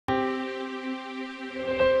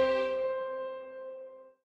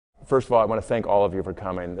First of all, I want to thank all of you for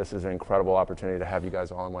coming. This is an incredible opportunity to have you guys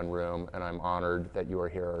all in one room, and I'm honored that you are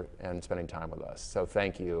here and spending time with us. So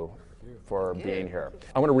thank you for being here.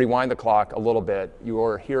 I want to rewind the clock a little bit. You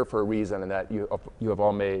are here for a reason, and that you have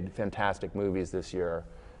all made fantastic movies this year.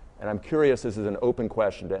 And I'm curious, this is an open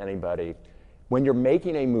question to anybody. When you're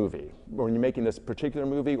making a movie, or when you're making this particular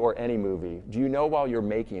movie or any movie, do you know while you're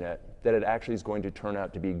making it that it actually is going to turn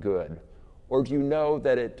out to be good? Or do you know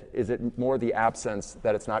that is it more the absence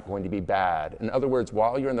that it's not going to be bad? In other words,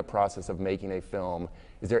 while you're in the process of making a film,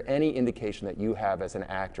 is there any indication that you have as an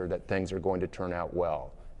actor that things are going to turn out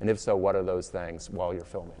well? And if so, what are those things while you're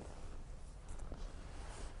filming?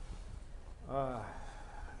 Well,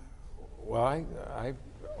 I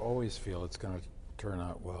always feel it's going to turn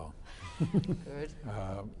out well. Good.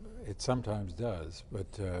 It sometimes does, but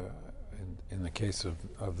in the case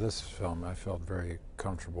of this film, I felt very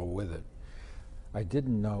comfortable with it. I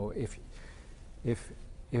didn't know if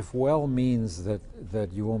well means that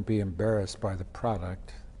you won't be embarrassed by the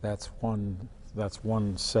product. That's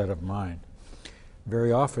one set of mind.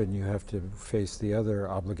 Very often you have to face the other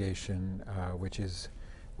obligation, which is,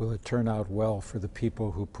 will it turn out well for the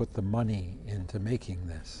people who put the money into making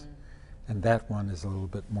this? And that one is a little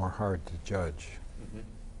bit more hard to judge.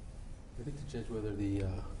 I think to judge whether it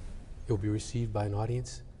will be received by an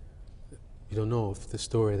audience, you don't know if the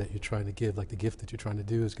story that you're trying to give, like the gift that you're trying to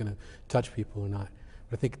do, is going to touch people or not.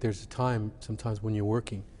 But I think there's a time sometimes when you're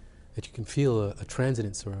working that you can feel a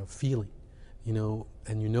transience or a feeling, you know,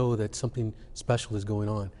 and you know that something special is going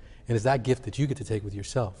on. And it's that gift that you get to take with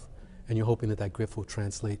yourself, and you're hoping that that gift will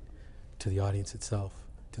translate to the audience itself,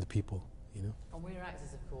 to the people, you know. And we're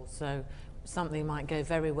actors, of course, so something might go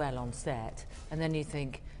very well on set, and then you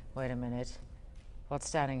think, wait a minute, what's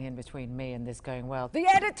standing in between me and this going well? The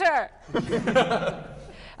editor!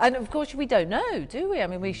 And of course we don't know, do we? I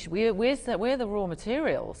mean, we're the raw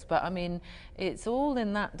materials, but I mean, it's all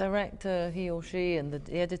in that director, he or she, and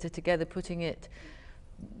the editor together putting it.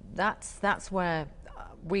 That's where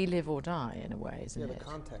we live or die, in a way, isn't it? The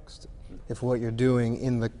context. If what you're doing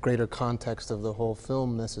in the greater context of the whole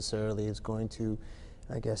film necessarily is going to,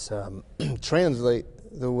 I guess, translate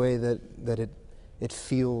the way that it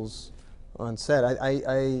feels on set.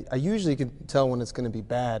 I usually can tell when it's going to be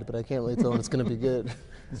bad, but I can't really tell when it's going to be good.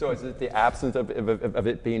 So is it the absence of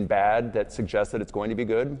it being bad that suggests that it's going to be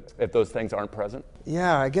good, if those things aren't present?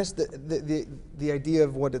 Yeah, I guess the idea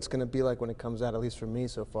of what it's going to be like when it comes out, at least for me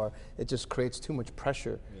so far, it just creates too much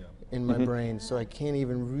pressure in my brain, so I can't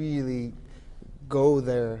even really go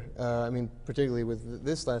there. I mean, particularly with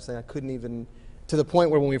this last thing, I couldn't even, to the point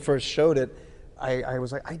where when we first showed it, I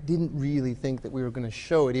was like, I didn't really think that we were going to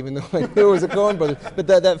show it, even though I knew it was a Coen Brothers. But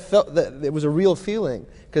that felt that it was a real feeling,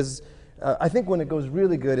 because I think when it goes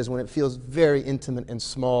really good is when it feels very intimate and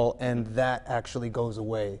small, and that actually goes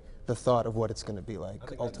away. The thought of what it's going to be like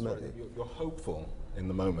ultimately. Right. You're hopeful in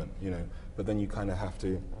the moment, you know, but then you kind of have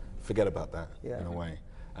to forget about that in a way.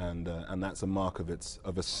 And that's a mark of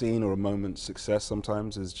a scene or a moment's success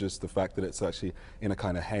sometimes, is just the fact that it's actually in a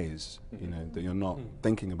kind of haze, you know, that you're not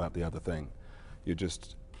thinking about the other thing. You're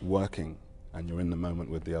just working, and you're in the moment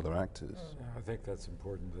with the other actors. I think that's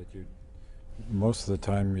important, that you, most of the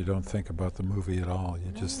time you don't think about the movie at all.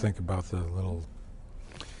 You just think about the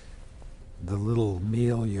little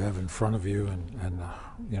meal you have in front of you, and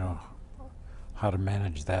you know, how to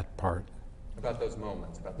manage that part. About those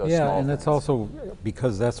moments, about those yeah, small and things. that's also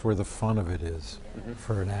because that's where the fun of it is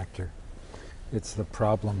for an actor. It's the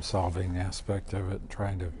problem-solving aspect of it,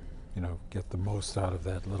 trying to, you know, get the most out of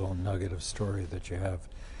that little nugget of story that you have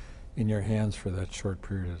in your hands for that short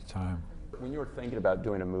period of time. When you're thinking about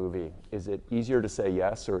doing a movie, is it easier to say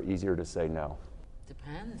yes or easier to say no?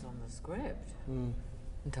 Depends on the script.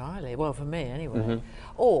 Entirely. Well, for me, anyway.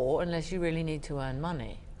 Or unless you really need to earn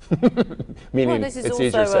money. Meaning well, it's easier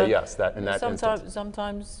to say yes in that instance.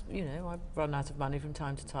 Sometimes, you know, I've run out of money from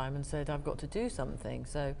time to time and said I've got to do something.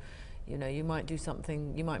 So, you know, you might do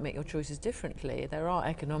something, you might make your choices differently. There are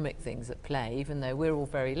economic things at play, even though we're all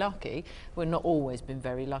very lucky. We've not always been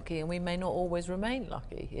very lucky, and we may not always remain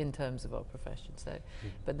lucky in terms of our profession. So,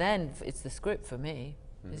 but then it's the script for me.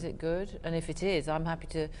 Is it good? And if it is, I'm happy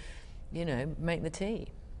to, you know, make the tea,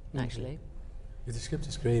 actually. If the script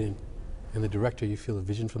is great and the director, you feel a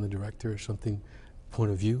vision from the director or something,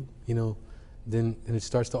 point of view, you know, then it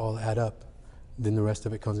starts to all add up. Then the rest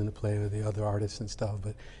of it comes into play with the other artists and stuff.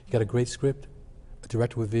 But you got a great script, a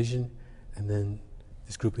director with vision, and then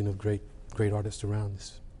this grouping of great artists around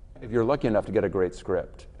this. If you're lucky enough to get a great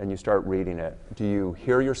script and you start reading it, do you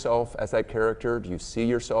hear yourself as that character? Do you see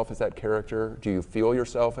yourself as that character? Do you feel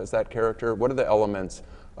yourself as that character? What are the elements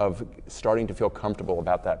of starting to feel comfortable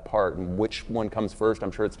about that part, and which one comes first?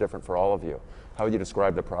 I'm sure it's different for all of you. How would you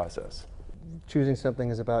describe the process? Choosing something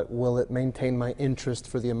is about, will it maintain my interest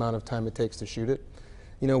for the amount of time it takes to shoot it?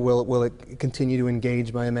 You know, will it continue to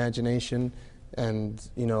engage my imagination and,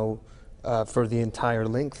 you know, for the entire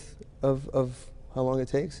length of how long it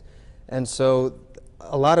takes? And so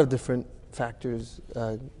a lot of different factors,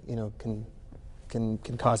 you know, can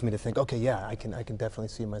cause me to think, okay, yeah, I can definitely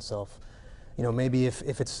see myself. You know, maybe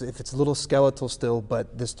if it's a little skeletal still,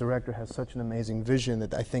 but this director has such an amazing vision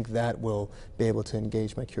that I think that will be able to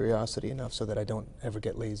engage my curiosity enough so that I don't ever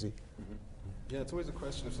get lazy. Mm-hmm. Yeah, it's always a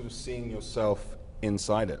question of sort of seeing yourself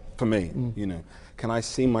inside it. For me, you know, can I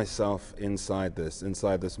see myself inside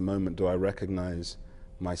this moment? Do I recognize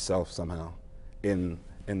myself somehow in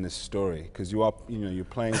this story? Because you are, you know, you're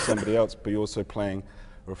playing somebody else, but you're also playing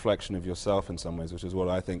a reflection of yourself in some ways, which is what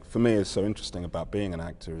I think, for me, is so interesting about being an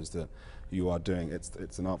actor, is that you are doing,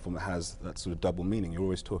 it's an art form that has that sort of double meaning. You're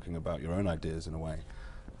always talking about your own ideas in a way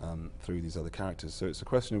through these other characters. So it's a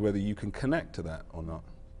question of whether you can connect to that or not.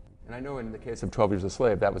 And I know in the case of 12 Years a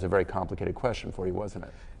Slave, that was a very complicated question for you, wasn't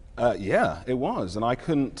it? Yeah, it was. And I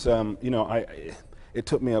couldn't, you know, it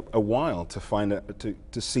took me a while to find it,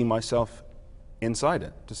 to see myself inside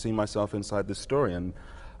it, to see myself inside this story. And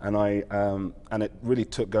it really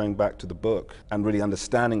took going back to the book and really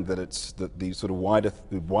understanding that the sort of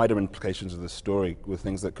wider implications of the story were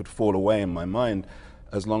things that could fall away in my mind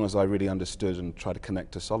as long as I really understood and tried to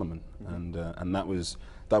connect to Solomon. And that was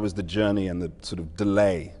the journey and the sort of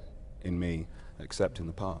delay in me accepting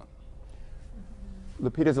the part.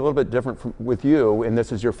 Lupita's a little bit different with you, and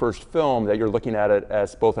this is your first film that you're looking at it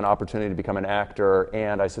as both an opportunity to become an actor,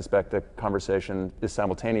 and I suspect the conversation is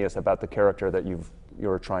simultaneous about the character that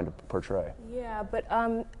you're trying to portray. Yeah, but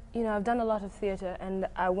you know, I've done a lot of theater, and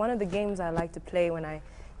one of the games I like to play when I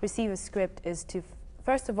receive a script is to,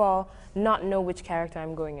 first of all, not know which character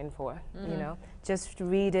I'm going in for. You know, just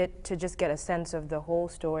read it to just get a sense of the whole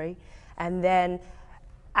story, and then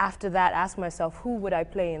after that, ask myself, who would I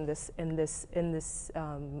play in this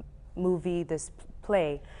movie, this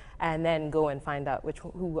play, and then go and find out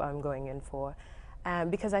who I'm going in for.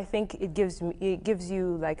 Because I think it gives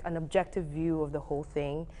you like an objective view of the whole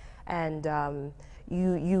thing, and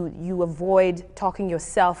you avoid talking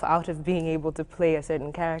yourself out of being able to play a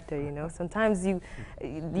certain character. You know, sometimes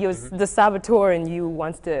the saboteur in you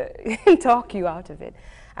wants to talk you out of it,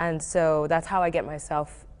 and so that's how I get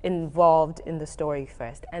myself involved in the story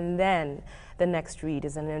first, and then the next read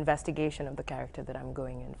is an investigation of the character that I'm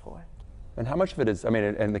going in for. And how much of it is, I mean,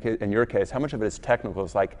 in your case, how much of it is technical?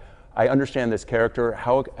 It's like, I understand this character,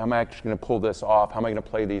 how am I actually going to pull this off? How am I going to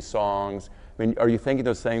play these songs? I mean, are you thinking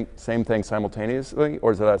those same things simultaneously?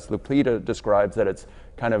 Or is it, as Lupita describes, that it's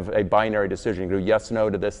kind of a binary decision? You go yes, no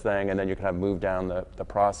to this thing, and then you kind of move down the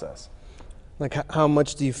process? Like, how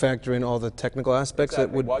much do you factor in all the technical aspects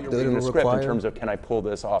that would while you're reading the script in terms of, can I pull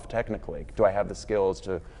this off technically? Do I have the skills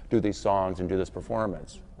to do these songs and do this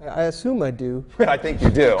performance? I assume I do. I think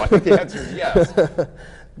you do. I think the answer is yes.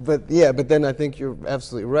 But yeah, but then I think you're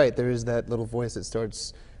absolutely right. There is that little voice that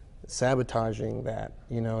starts sabotaging that,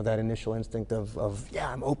 you know, that initial instinct of yeah,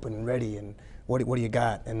 I'm open and ready, and what do you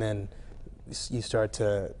got? And then you start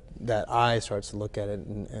to, that eye starts to look at it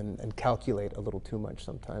and calculate a little too much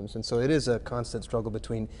sometimes. And so it is a constant struggle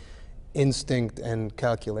between instinct and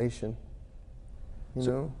calculation. You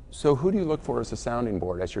know? So who do you look for as a sounding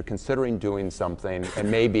board as you're considering doing something, and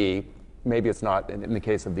maybe it's not, in the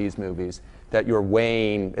case of these movies, that you're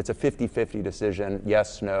weighing, it's a 50-50 decision,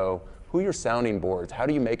 yes, no. Who are your sounding boards? How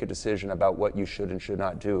do you make a decision about what you should and should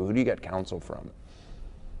not do? Who do you get counsel from?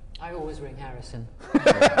 I always ring Harrison.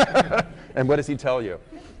 And what does he tell you?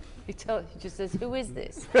 He just says, who is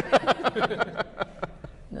this?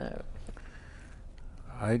 No.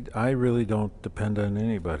 I really don't depend on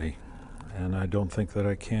anybody, and I don't think that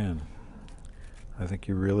I can. I think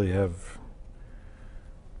you really have,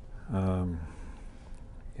 you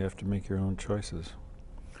have to make your own choices.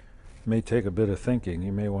 It may take a bit of thinking.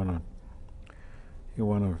 You may want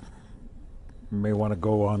to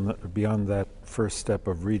go on beyond that first step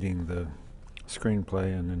of reading the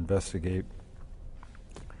screenplay and investigate.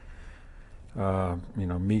 You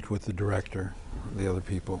know, meet with the director, the other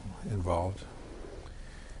people involved.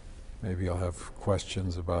 Maybe I'll have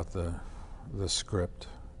questions about the script,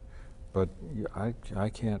 but I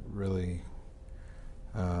can't really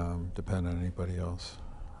depend on anybody else.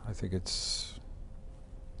 I think it's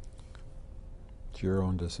your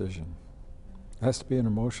own decision. It has to be an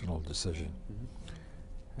emotional decision,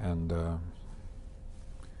 and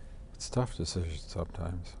it's a tough decision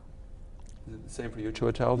sometimes. Is it the same for you,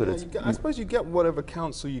 Chiwetel? That it's I suppose you get whatever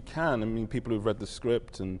counsel you can. I mean, people who've read the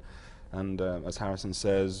script and as Harrison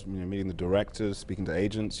says, meeting the directors, speaking to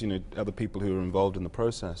agents, other people who are involved in the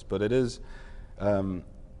process. But it is, in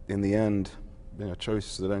the end, a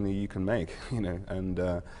choice that only you can make. And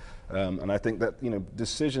I think that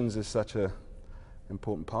decisions is such a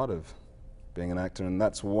important part of being an actor, and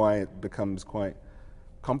that's why it becomes quite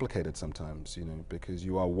complicated sometimes. Because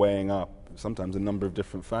you are weighing up sometimes a number of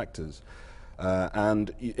different factors,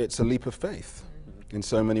 and it's a leap of faith in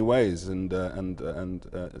so many ways, and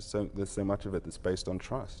so there's so much of it that's based on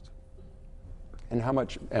trust. And how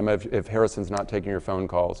much, Emma, if Harrison's not taking your phone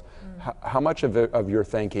calls, how much of your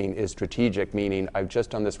thinking is strategic, meaning I've just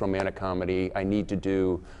done this romantic comedy, I need to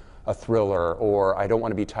do a thriller, or I don't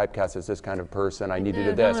want to be typecast as this kind of person, I need to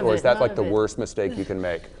do this, or is that like the worst mistake you can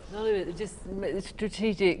make? None of it, just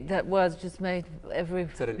strategic, that word's just made every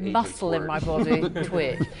an muscle in word? my body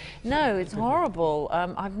twitch. No, it's horrible.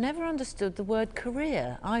 I've never understood the word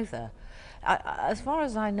career either. As far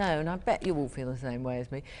as I know, and I bet you all feel the same way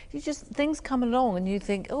as me, things come along and you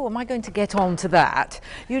think, oh, am I going to get on to that?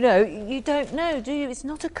 You don't know, do you? It's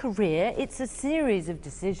not a career, it's a series of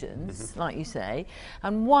decisions, like you say.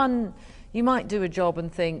 And one, you might do a job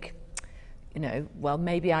and think, well,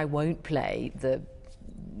 maybe I won't play the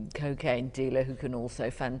cocaine dealer who can also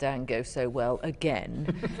fandango so well again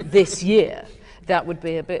this year. That would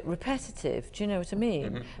be a bit repetitive, do you know what I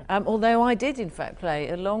mean? Although I did in fact play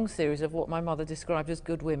a long series of what my mother described as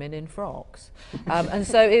good women in frocks. And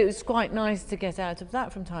so it was quite nice to get out of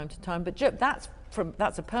that from time to time, but that's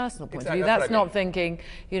a personal point of view. That's not thinking,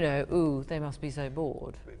 ooh, they must be so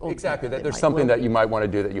bored. Or Exactly, there's something that you might want to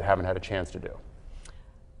do that you haven't had a chance to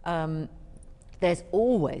do. There's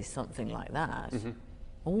always something like that,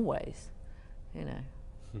 always,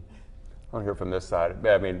 I want to hear from this side.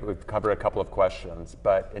 I mean, we've covered a couple of questions,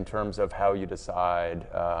 but in terms of how you decide,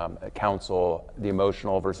 counsel, the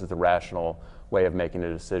emotional versus the rational way of making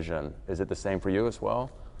a decision, is it the same for you as well?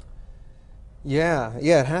 Yeah,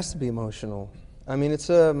 it has to be emotional. I mean, it's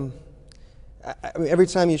I mean, every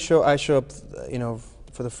time I show up,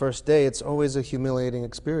 for the first day, it's always a humiliating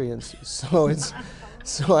experience.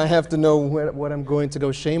 So I have to know what I'm going to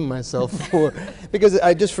go shame myself for, because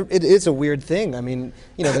it is a weird thing. I mean,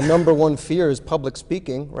 the number one fear is public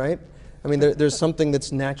speaking, right? I mean, there's something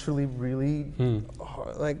that's naturally really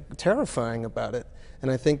terrifying about it. And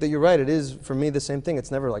I think that you're right. It is, for me, the same thing. It's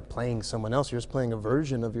never like playing someone else. You're just playing a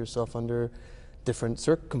version of yourself under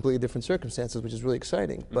completely different circumstances, which is really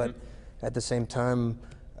exciting. But at the same time,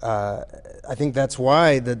 I think that's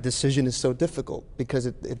why the decision is so difficult, because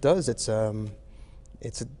it's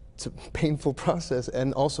a painful process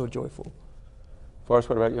and also joyful. Forrest,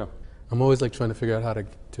 what about you? I'm always trying to figure out how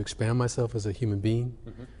to expand myself as a human being,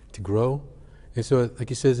 to grow. And so, like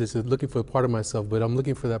he says, it's looking for a part of myself, but I'm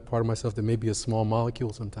looking for that part of myself that may be a small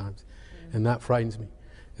molecule sometimes, and that frightens me.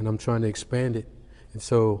 And I'm trying to expand it. And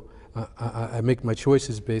so I make my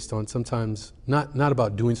choices based on sometimes not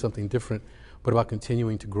about doing something different, but about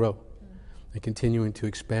continuing to grow and continuing to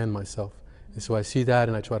expand myself. And so I see that,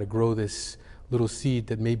 and I try to grow this little seed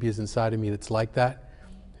that maybe is inside of me that's like that.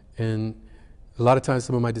 And a lot of times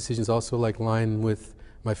some of my decisions also line with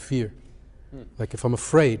my fear. Like if I'm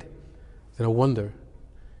afraid, then I wonder,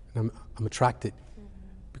 and I'm attracted,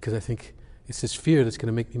 because I think it's this fear that's going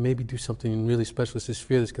to make me maybe do something really special. It's this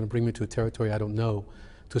fear that's going to bring me to a territory I don't know,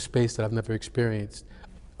 to a space that I've never experienced,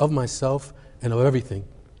 of myself and of everything.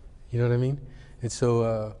 You know what I mean? And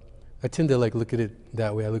so I tend to look at it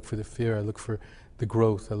that way. I look for the fear, I look for the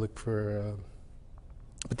growth, I look for,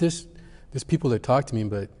 but there's people that talk to me,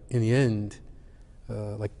 but in the end,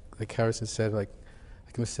 like Harrison said,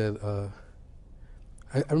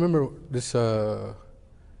 I remember this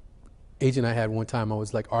agent I had one time, I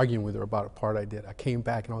was arguing with her about a part I did. I came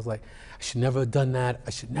back and I was like, I should never have done that. I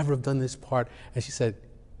should never have done this part. And she said,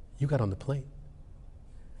 you got on the plane.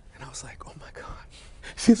 And I was like, oh my God.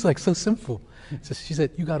 Seems so simple. So she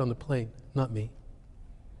said, you got on the plane, not me.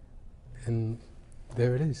 And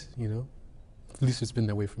there it is, At least it's been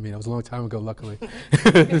that way for me. That was a long time ago, luckily.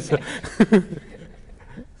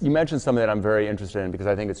 You mentioned something that I'm very interested in, because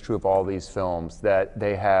I think it's true of all these films, that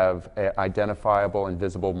they have an identifiable and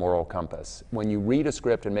visible moral compass. When you read a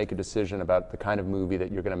script and make a decision about the kind of movie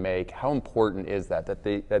that you're going to make, how important is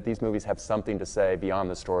that these movies have something to say beyond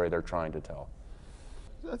the story they're trying to tell?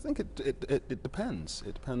 I think it depends.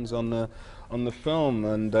 It depends on the film,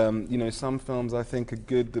 and some films I think are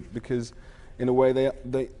good because in a way,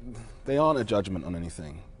 they aren't a judgment on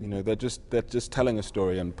anything. You know, they're just telling a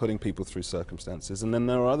story and putting people through circumstances. And then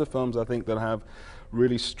there are other films, I think, that have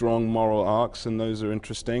really strong moral arcs, and those are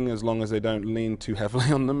interesting as long as they don't lean too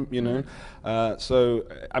heavily on them, you know. So,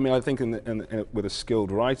 I mean, I think with a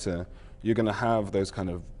skilled writer, you're going to have those kind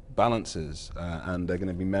of balances, and they're going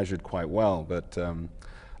to be measured quite well. But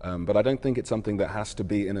I don't think it's something that has to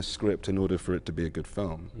be in a script in order for it to be a good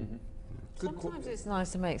film. Sometimes it's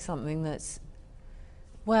nice to make something that's,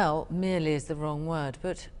 well, merely is the wrong word,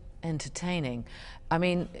 but entertaining. I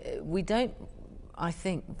mean, we don't, I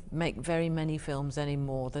think, make very many films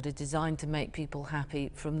anymore that are designed to make people happy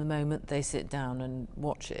from the moment they sit down and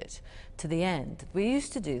watch it to the end. We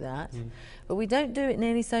used to do that, but we don't do it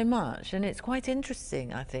nearly so much, and it's quite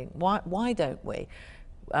interesting, I think. Why don't we?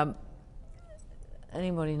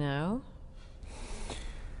 Anybody know?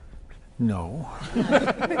 No.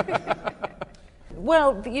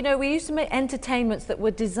 Well, you know, we used to make entertainments that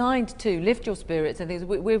were designed to lift your spirits and things.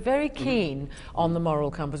 We're very keen on the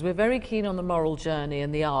moral compass. We're very keen on the moral journey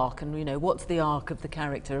and the arc, and, you know, what's the arc of the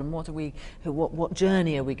character, and what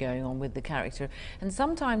journey are we going on with the character? And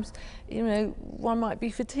sometimes, you know, one might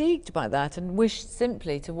be fatigued by that and wish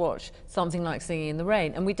simply to watch something like Singing in the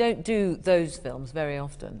Rain. And we don't do those films very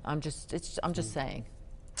often. I'm just saying.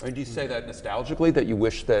 And do you say that nostalgically, that you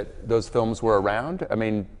wish that those films were around? I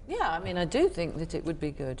mean... Yeah, I mean, I do think that it would be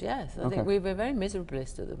good, yes. I think we're very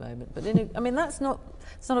miserabilist at the moment. But, I mean, it's not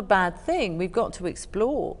a bad thing. We've got to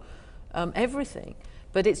explore everything.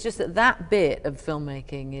 But it's just that bit of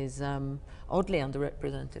filmmaking is oddly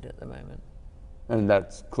underrepresented at the moment. And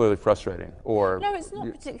that's clearly frustrating, or... No, it's not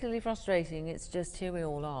particularly frustrating. It's just here we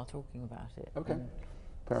all are talking about it. Okay,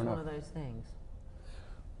 fair enough. It's one of those things.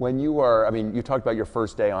 When you are, I mean, you talked about your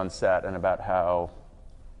first day on set and about how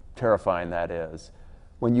terrifying that is.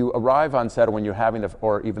 When you arrive on set, or when you're having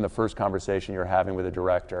or even the first conversation you're having with a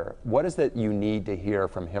director, what is it you need to hear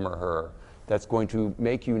from him or her that's going to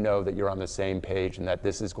make you know that you're on the same page and that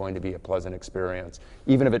this is going to be a pleasant experience,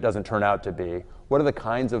 even if it doesn't turn out to be? What are the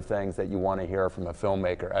kinds of things that you want to hear from a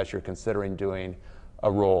filmmaker as you're considering doing a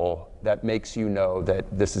role that makes you know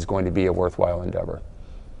that this is going to be a worthwhile endeavor?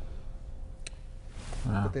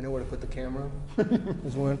 Wow. But they know where to put the camera.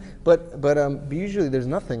 Is one. But usually there's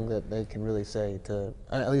nothing that they can really say to,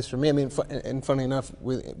 at least for me. I mean, and funny enough,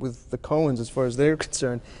 with the Coens, as far as they're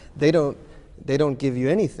concerned, they don't give you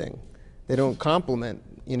anything. They don't compliment,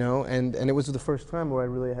 you know. And it was the first time where I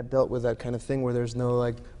really had dealt with that kind of thing, where there's no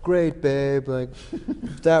like, great babe, like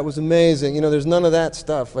that was amazing. You know, there's none of that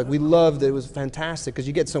stuff. Like, we loved it. It was fantastic, because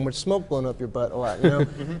you get so much smoke blown up your butt a lot, you know.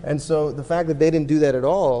 And so the fact that they didn't do that at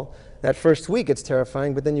all. That first week it's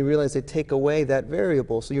terrifying, but then you realize they take away that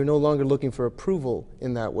variable, so you're no longer looking for approval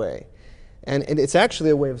in that way. And it's actually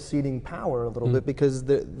a way of ceding power a little bit, because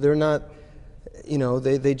they're not, you know,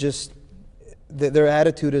 they just, their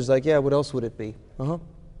attitude is like, yeah, what else would it be?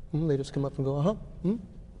 They just come up and go,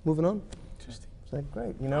 moving on. Interesting. It's like,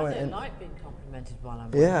 great, you know. I don't like being complimented while I'm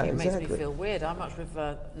working. It makes me feel weird. I much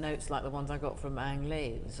prefer notes like the ones I got from Ang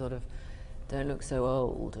Lee, sort of, don't look so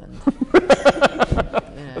old, and you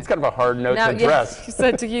know. That's kind of a hard note to address. He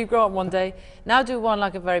said to Hugh Grant one day, now do one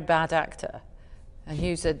like a very bad actor. And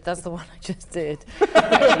Hugh said, that's the one I just did.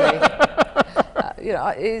 You know,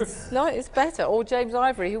 it's better. Or James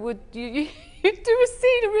Ivory, who would, you do a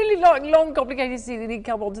scene, a really long, complicated scene, and he'd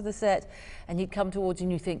come onto the set, and he'd come towards you,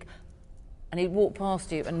 and you think, and he'd walk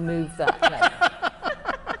past you and move that plate.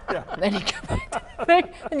 Yeah. And then he'd come back to the thing,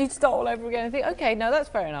 and you'd start all over again and think, okay, no, that's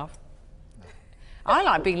fair enough. I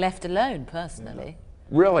like being left alone, personally.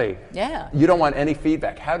 Really? Yeah. You don't want any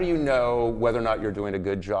feedback. How do you know whether or not you're doing a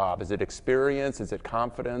good job? Is it experience? Is it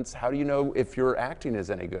confidence? How do you know if your acting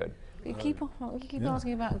is any good? You keep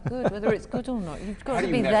asking about good, whether it's good or not. You've got to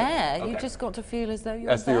be there. Okay. You've just got to feel as though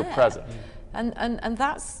you're there. You're present. And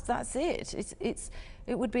that's it.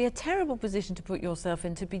 It would be a terrible position to put yourself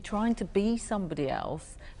in, to be trying to be somebody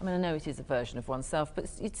else. I mean, I know it is a version of oneself, but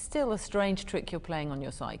it's still a strange trick you're playing on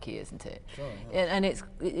your psyche, isn't it? Sure, yeah. And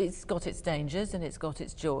it's got its dangers and it's got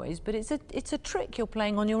its joys, but it's a trick you're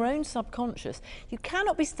playing on your own subconscious. You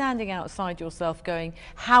cannot be standing outside yourself going,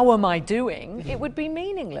 how am I doing? It would be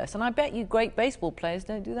meaningless. And I bet you great baseball players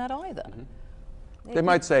don't do that either. They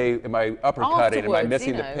might say, am I uppercutting, am I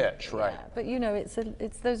missing the pitch, right? Yeah, but you know,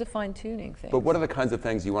 those are fine-tuning things. But what are the kinds of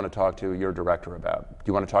things you want to talk to your director about? Do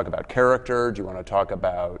you want to talk about character? Do you want to talk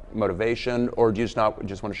about motivation? Or do you just want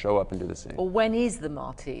to show up and do the scene? Or when is the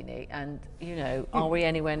martini? And, you know, are we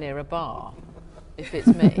anywhere near a bar? If it's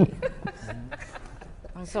me.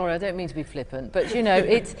 I'm sorry, I don't mean to be flippant, but, you know,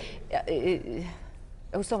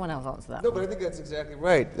 Oh, someone else answer that. No, but I think that's exactly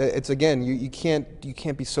right. It's again, you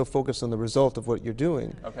can't be so focused on the result of what you're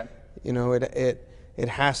doing. Okay. You know, it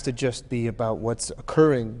has to just be about what's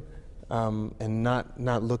occurring, and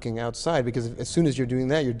not looking outside. Because as soon as you're doing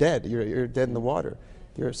that, you're dead. You're dead in the water.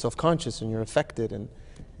 You're self-conscious and you're affected, and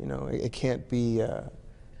you know it can't be.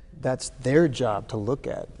 That's their job to look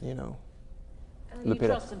at. You know. And you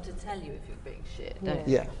trust them to tell you if you're being shit, don't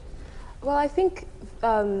you? Yeah. Well, I think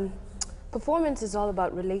performance is all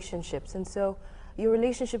about relationships, and so your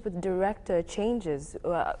relationship with the director changes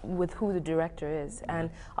with who the director is.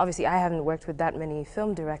 And obviously, I haven't worked with that many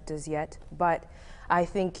film directors yet, but I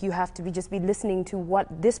think you have to just be listening to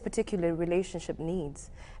what this particular relationship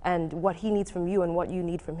needs, and what he needs from you, and what you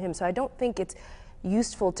need from him. So I don't think it's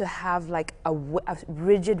useful to have like a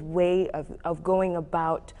rigid way of going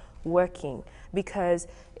about working, because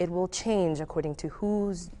it will change according to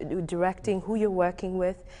who's directing, who you're working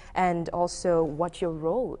with, and also what your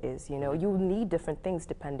role is. You know, you need different things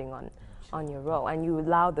depending on your role, and you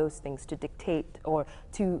allow those things to dictate or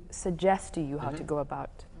to suggest to you how to go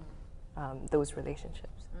about those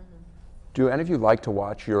relationships. Do any of you like to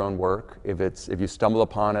watch your own work? If you stumble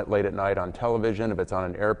upon it late at night on television, if it's on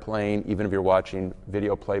an airplane, even if you're watching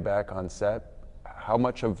video playback on set, how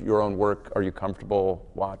much of your own work are you comfortable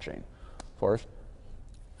watching? Forrest?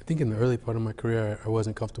 I think in the early part of my career, I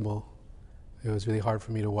wasn't comfortable. It was really hard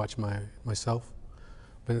for me to watch myself.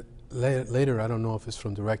 But later, I don't know if it's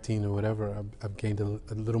from directing or whatever, I've gained a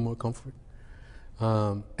little more comfort.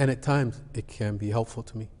 And at times, it can be helpful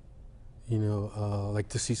to me. You know, like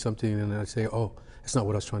to see something and I say, oh, that's not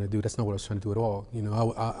what I was trying to do. That's not what I was trying to do at all. You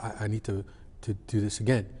know, I need to do this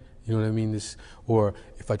again. You know what I mean? Or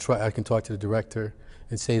if I try, I can talk to the director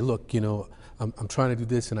and say, look, you know, I'm trying to do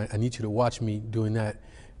this and I need you to watch me doing that.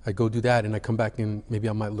 I go do that and I come back and maybe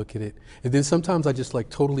I might look at it. And then sometimes I just like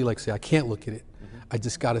totally like say, I can't look at it. I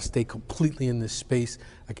just got to stay completely in this space.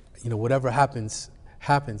 You know, whatever happens,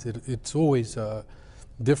 happens. It's always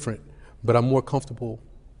different, but I'm more comfortable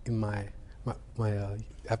in my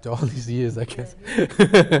after all these years, I guess,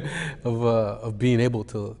 of being able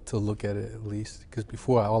to look at it at least. Because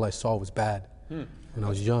before, all I saw was bad when I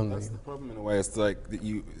was young. That's the problem in a way. It's like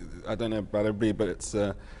that I don't know about everybody, but it's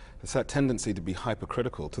that tendency to be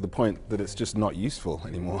hypercritical to the point that it's just not useful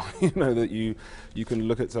anymore. You know, that you can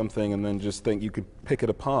look at something and then just think you could pick it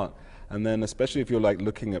apart. And then especially if you're like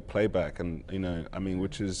looking at playback and, you know, I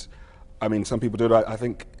mean, some people do it. I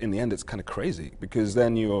think in the end it's kind of crazy because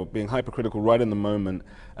then you're being hypercritical right in the moment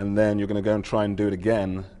and then you're going to go and try and do it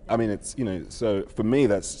again. I mean, it's, you know, so for me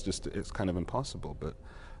that's just, it's kind of impossible. But,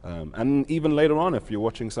 and even later on, if you're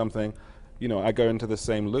watching something, you know, I go into the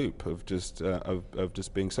same loop of just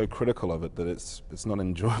being so critical of it that it's not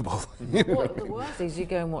enjoyable. What the worst is you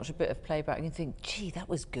go and watch a bit of playback and you think, gee, that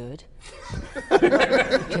was good. You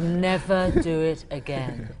can never do it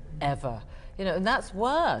again, ever. You know, and that's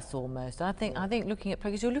worse almost. I think looking at,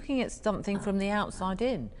 because you're looking at something from the outside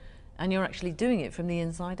in, and you're actually doing it from the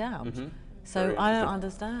inside out. So I don't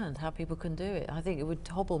understand how people can do it. I think it would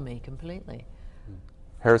hobble me completely.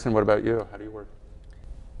 Harrison, what about you? How do you work?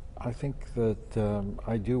 I think that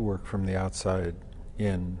I do work from the outside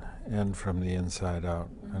in and from the inside out,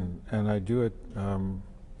 and I do it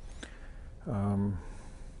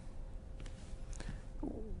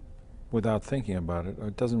without thinking about it.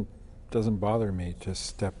 It doesn't bother me to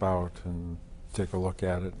step out and take a look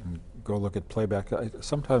at it and go look at playback. I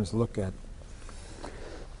sometimes look at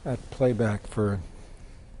playback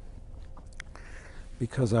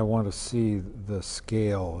because I want to see the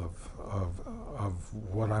scale of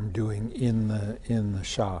what I'm doing in the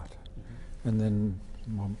shot, and then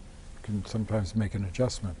can sometimes make an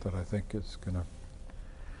adjustment that I think is going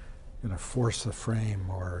to force the frame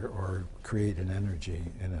or create an energy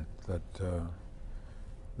in it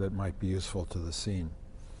that might be useful to the scene.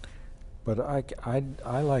 But I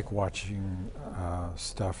like watching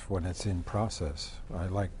stuff when it's in process. I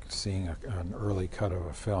like seeing an early cut of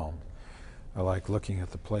a film. I like looking at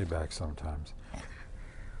the playback sometimes.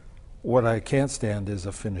 What I can't stand is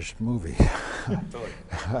a finished movie.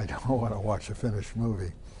 I don't want to watch a finished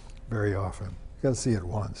movie very often. You got to see it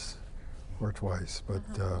once or twice, but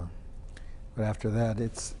after that,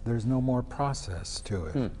 there's no more process to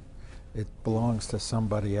it. It belongs to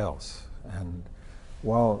somebody else, and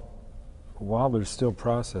while there's still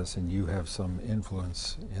process and you have some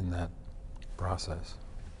influence in that process,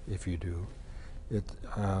 if you do, you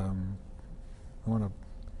want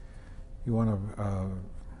to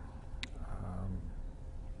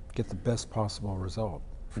get the best possible result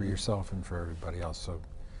for yourself and for everybody else. So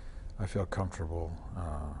I feel comfortable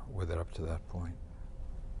with it up to that point.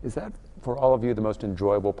 Is that, for all of you, the most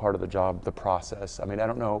enjoyable part of the job, the process? I mean, I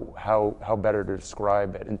don't know how better to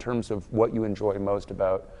describe it in terms of what you enjoy most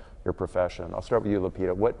about your profession. I'll start with you,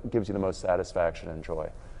 Lupita. What gives you the most satisfaction and joy?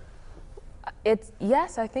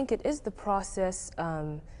 Yes, I think it is the process.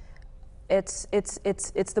 It's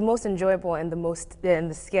the most enjoyable and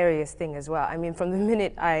the scariest thing as well. I mean, from the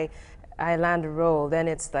minute I land a role, then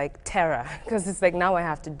it's like terror, because it's like now I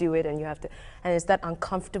have to do it, and and it's that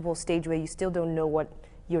uncomfortable stage where you still don't know what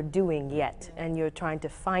you're doing yet, and you're trying to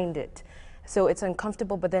find it. So it's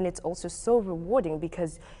uncomfortable, but then it's also so rewarding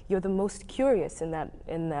because you're the most curious in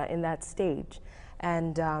that stage,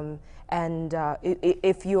 and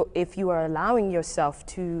if you are allowing yourself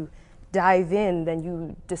to dive in, then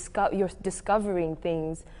you're discovering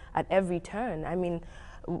things at every turn. I mean,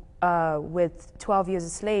 with 12 Years a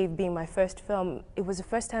Slave being my first film, it was the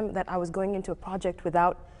first time that I was going into a project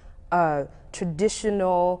without a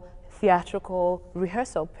traditional theatrical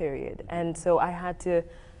rehearsal period, and so I had to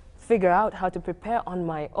figure out how to prepare on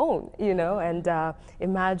my own, you know, and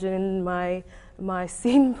imagine my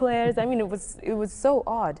scene players. I mean, it was so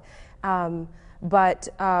odd, and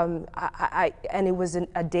it was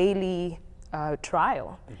a daily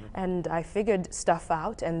trial, and I figured stuff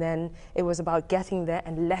out, and then it was about getting there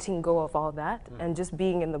and letting go of all that, and just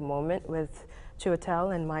being in the moment with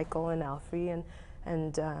Chiwetel and Michael and Alfie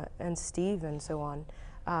and Steve and so on.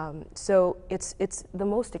 So it's the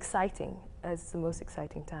most exciting. It's the most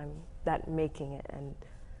exciting time, that making it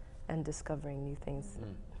and discovering new things.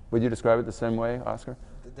 Would you describe it the same way, Oscar?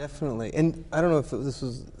 Definitely. And I don't know if this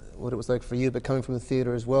was what it was like for you, but coming from the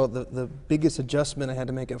theater as well, the biggest adjustment I had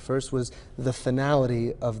to make at first was the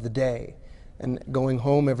finality of the day, and going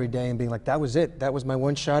home every day and being like, that was it. That was my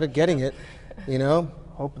one shot at getting it, you know?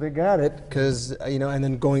 Hope they got it, because, you know, and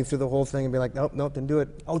then going through the whole thing and be like, nope, didn't do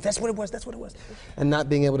it. Oh, that's what it was, that's what it was. And not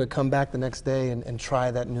being able to come back the next day and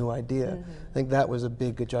try that new idea. I think that was a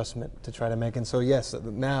big adjustment to try to make. And so, yes,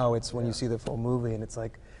 now it's when you see the full movie and it's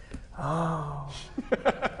like, I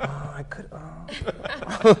could,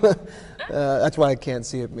 that's why I can't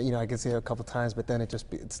see it, you know, I can see it a couple times, but then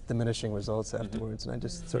it's diminishing results afterwards, and I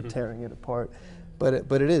just start tearing it apart. But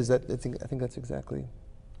it is, I think that's exactly.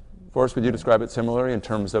 Forrest, would you describe it similarly in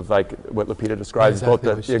terms of like what Lupita describes,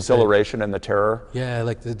 exactly both the exhilaration and the terror? Yeah,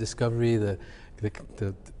 like the discovery, the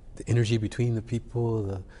energy between the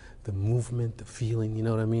people, the movement, the feeling. You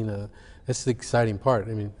know what I mean? That's the exciting part.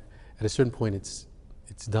 I mean, at a certain point, it's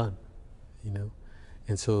done, you know,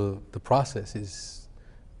 and so the process is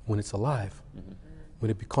when it's alive, when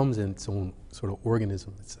it becomes its own sort of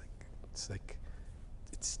organism. It's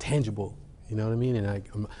tangible. You know what I mean? And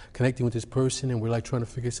I'm connecting with this person, and we're like trying to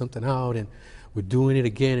figure something out, and we're doing it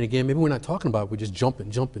again and again. Maybe we're not talking about it, we're just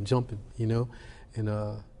jumping, you know? And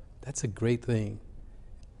that's a great thing.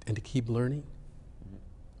 And to keep learning,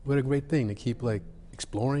 what a great thing to keep like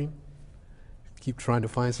exploring, keep trying to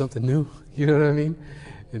find something new, you know what I mean?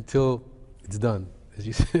 Until it's done, as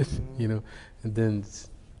you said, you know? And then it's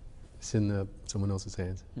in someone else's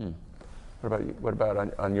hands. What about you? What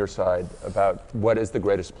about on your side? About what is the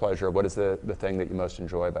greatest pleasure? What is the thing that you most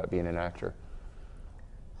enjoy about being an actor?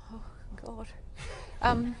 Oh, God.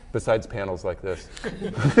 Besides panels like this.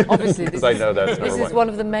 Obviously, because I know that's this is one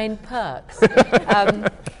of the main perks.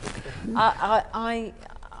 I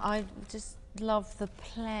just love the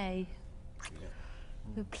play.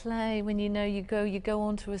 The play, when you know you go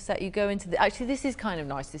onto a set, you go into the, actually this is kind of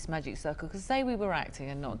nice, this magic circle, because say we were acting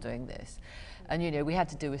and not doing this, and you know, we had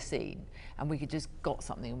to do a scene, and we could just got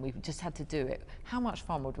something, and we just had to do it. How much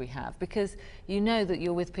fun would we have? Because you know that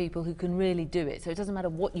you're with people who can really do it, so it doesn't matter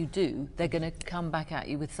what you do, they're going to come back at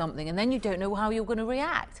you with something, and then you don't know how you're going to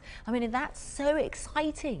react. I mean, that's so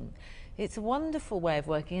exciting. It's a wonderful way of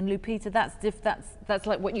working, and Lupita, that's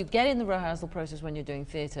like what you get in the rehearsal process when you're doing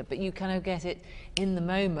theatre, but you kind of get it in the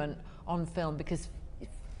moment on film, because if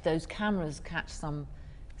those cameras catch some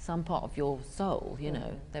part of your soul, you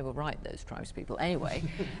know. They were right, those tribespeople. Anyway,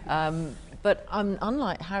 but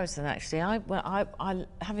unlike Harrison, actually, I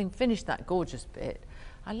having finished that gorgeous bit,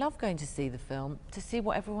 I love going to see the film to see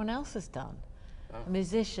what everyone else has done. The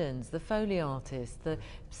musicians, the Foley artists, the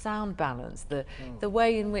sound balance, the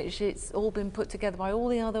way in which it's all been put together by all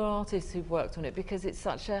the other artists who've worked on it, because it's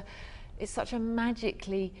such a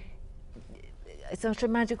magical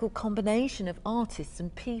combination of artists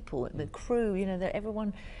and people and the crew, you know, that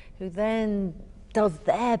everyone who then does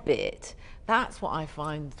their bit. That's what I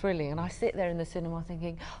find thrilling, and I sit there in the cinema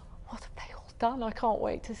thinking, what have they all done? I can't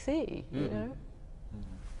wait to see, you know.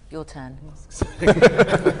 Your turn.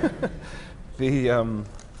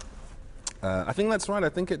 I think that's right. I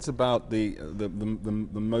think it's about the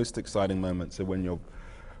most exciting moments are when you're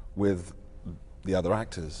with the other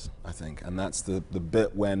actors, I think, and that's the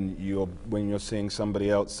bit when you're seeing somebody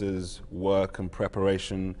else's work and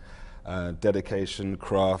preparation, dedication,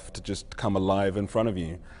 craft just come alive in front of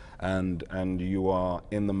you, and you are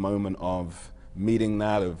in the moment of meeting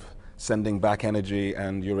that, of sending back energy,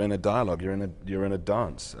 and you're in a dialogue, you're in a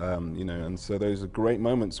dance, you know, and so those are great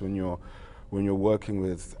moments when you're working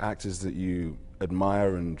with actors that you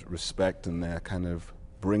admire and respect, and they're kind of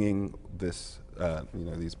bringing this, you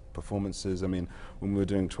know, these performances. I mean, when we were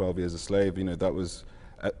doing 12 Years a Slave, you know, that was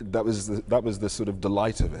the sort of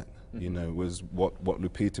delight of it. You know, was what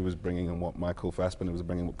Lupita was bringing, and what Michael Fassbender was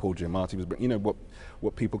bringing, what Paul Giamatti was bringing. You know,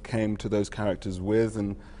 what people came to those characters with,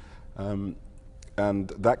 and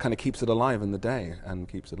that kind of keeps it alive in the day and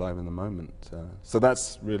keeps it alive in the moment. So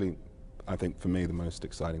that's really, I think, for me, the most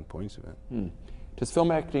exciting point of it. Does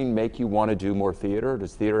film acting make you want to do more theater?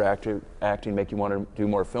 Does theater acting make you want to do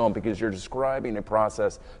more film? Because you're describing a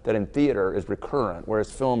process that in theater is recurrent,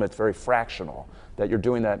 whereas film, it's very fractional, that you're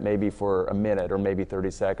doing that maybe for a minute or maybe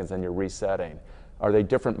 30 seconds and you're resetting. Are they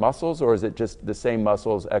different muscles, or is it just the same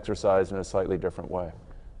muscles exercised in a slightly different way?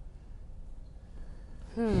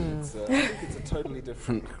 I think it's a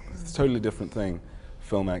totally different thing,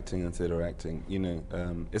 film acting and theatre acting. You know,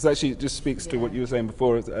 it's actually, it just speaks to what you were saying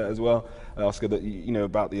before as well, Oscar, that you know,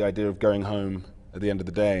 about the idea of going home at the end of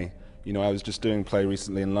the day. You know, I was just doing a play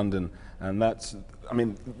recently in London, and that's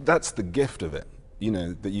the gift of it. You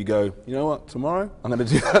know, that you go, you know what, tomorrow I'm going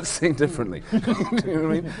to do that scene differently. You know what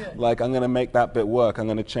I mean? Like, I'm going to make that bit work, I'm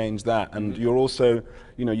going to change that. And you're also,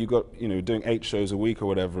 you know, you've got, you know, doing 8 shows a week or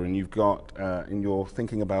whatever, and you've got, and you're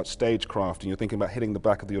thinking about stagecraft, and you're thinking about hitting the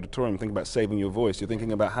back of the auditorium, thinking about saving your voice, you're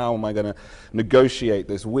thinking about how am I going to negotiate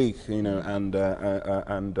this week, you know,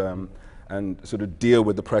 and sort of deal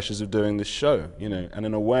with the pressures of doing this show, you know. And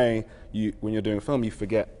in a way, when you're doing a film, you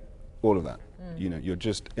forget all of that. You know, you're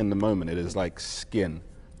just in the moment. It is like skin,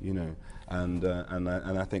 you know, and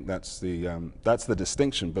I think that's the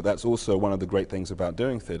distinction. But that's also one of the great things about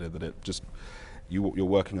doing theatre, that it just you're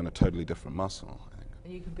working on a totally different muscle, I think.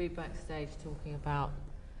 And you can be backstage talking about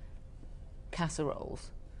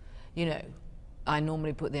casseroles. You know, I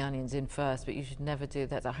normally put the onions in first, but you should never do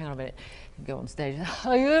that. So hang on a minute, you go on stage. You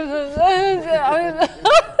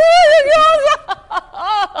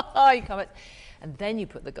come at, and then you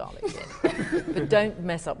put the garlic in. But don't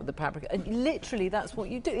mess up with the paprika. And literally, that's what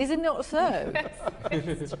you do. Is it not so?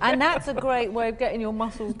 And that's a great way of getting your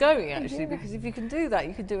muscles going, actually, because if you can do that,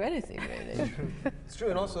 you can do anything, really. It's true,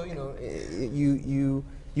 and also, you know,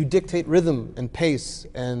 you dictate rhythm and pace,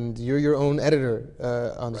 and you're your own editor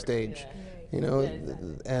on stage. You know,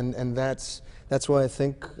 and that's why I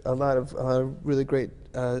think a lot of really great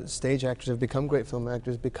stage actors have become great film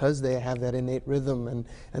actors, because they have that innate rhythm,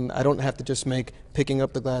 and I don't have to just make picking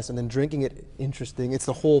up the glass and then drinking it interesting. It's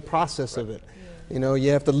the whole process of it. You know,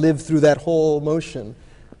 you have to live through that whole motion.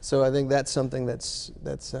 So I think that's something that's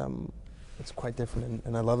quite different,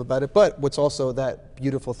 and I love about it. But what's also that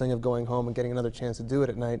beautiful thing of going home and getting another chance to do it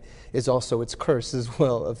at night is also its curse as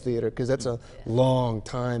well of theater, because that's a long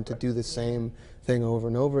time to do the same thing over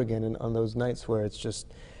and over again, and on those nights where it's just,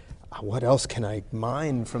 what else can I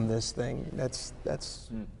mine from this thing? That's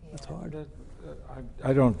hard.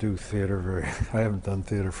 I don't do theater I haven't done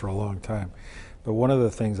theater for a long time. But one of the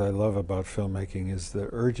things I love about filmmaking is the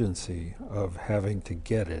urgency of having to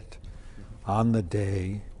get it on the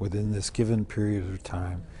day within this given period of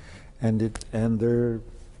time, and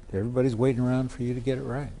everybody's waiting around for you to get it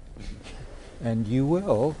right, and you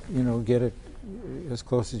will, you know, get it as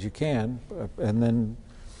close as you can, and then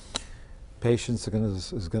patience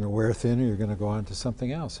is going to wear thin, or you're going to go on to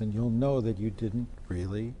something else, and you'll know that you didn't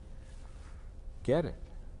really get it,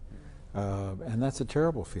 and that's a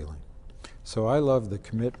terrible feeling. So I love the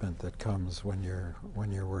commitment that comes when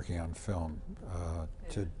you're working on film,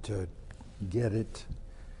 to get it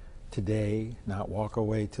today, not walk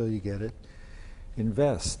away till you get it.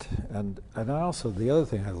 Invest, and I also, the other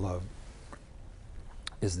thing I love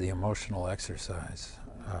is the emotional exercise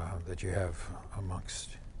that you have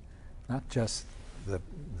amongst not just the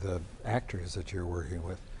actors that you're working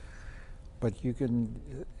with, but you can.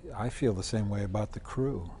 I feel the same way about the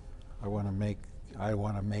crew. I want to make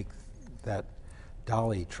that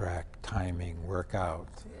dolly track timing work out.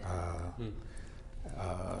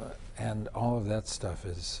 And all of that stuff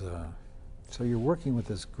is, so you're working with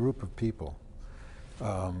this group of people,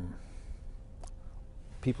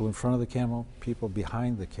 people in front of the camera, people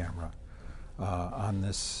behind the camera, on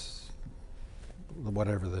this,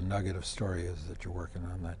 whatever the nugget of story is that you're working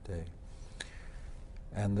on that day.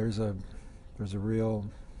 And there's a real,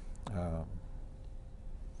 the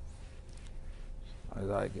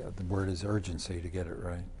word is urgency to get it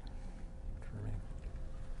right for me.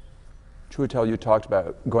 Chiwetel, you talked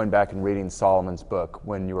about going back and reading Solomon's book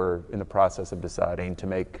when you were in the process of deciding to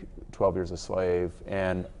make 12 Years a Slave,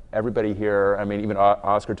 and everybody here, I mean, even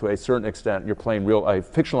Oscar, to a certain extent, you're playing a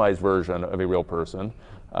fictionalized version of a real person.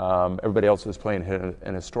 Everybody else is playing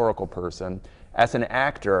an historical person. As an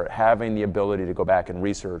actor, having the ability to go back and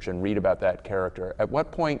research and read about that character, at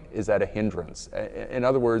what point is that a hindrance? In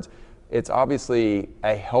other words, it's obviously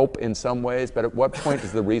a help in some ways, but at what point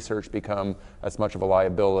does the research become as much of a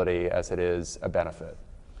liability as it is a benefit?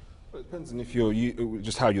 Well, it depends on if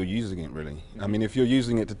just how you're using it, really. I mean, if you're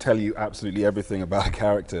using it to tell you absolutely everything about a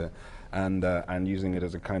character, and using it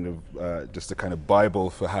as a kind of just a kind of Bible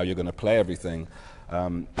for how you're going to play everything,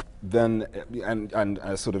 then and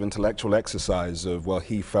a sort of intellectual exercise of, well,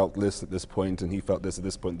 he felt this at this point and he felt this at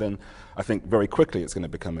this point, then I think very quickly it's going to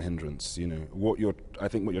become a hindrance. You know, I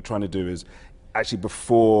think what you're trying to do is actually,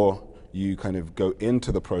 before you kind of go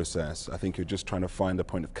into the process, I think you're just trying to find a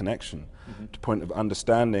point of connection, a point of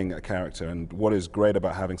understanding a character. And what is great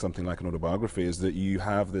about having something like an autobiography is that you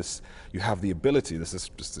have the ability, this is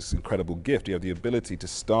just this incredible gift, you have the ability to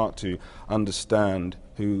start to understand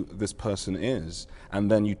who this person is,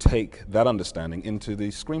 and then you take that understanding into the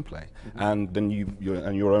screenplay, and then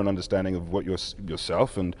your own understanding of what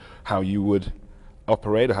yourself and how you would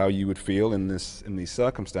operate, or how you would feel in these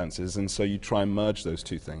circumstances, and so you try and merge those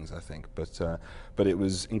two things, I think. But it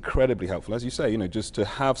was incredibly helpful, as you say. You know, just to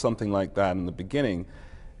have something like that in the beginning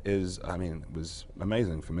it was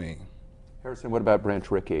amazing for me. Harrison, what about Branch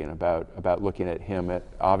Rickey and about looking at him at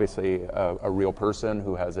obviously a real person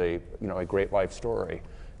who has a great life story?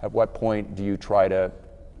 At what point do you try to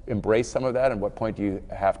embrace some of that, and what point do you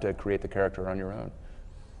have to create the character on your own,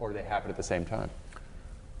 or do they happen at the same time?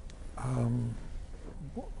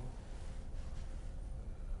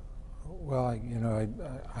 Well,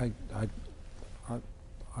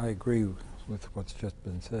 I agree with what's just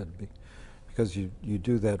been said, because you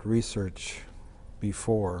do that research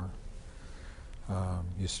before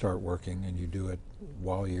you start working, and you do it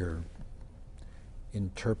while you're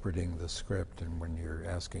interpreting the script and when you're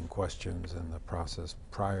asking questions in the process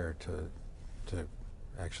prior to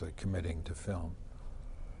actually committing to film.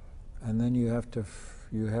 And then you have to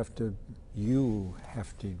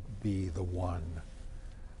be the one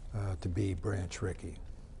to be Branch Rickey.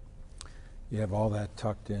 You have all that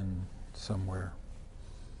tucked in somewhere,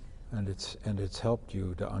 and it's helped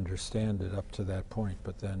you to understand it up to that point.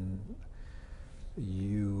 But then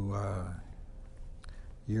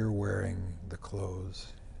you're wearing the clothes.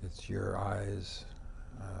 It's your eyes,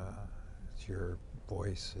 it's your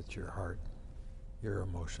voice, it's your heart, your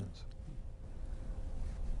emotions.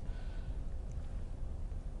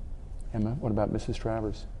 Emma, what about Mrs.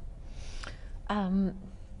 Travers?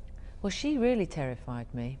 Well, she really terrified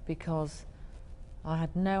me because I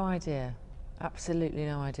had no idea, absolutely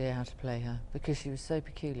no idea how to play her, because she was so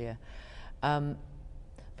peculiar. But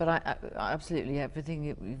I absolutely, everything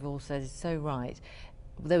you've all said is so right.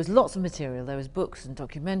 There was lots of material. There was books and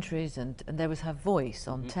documentaries, and there was her voice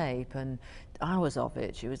on tape, and hours of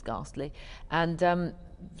it. She was ghastly. And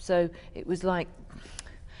so it was like,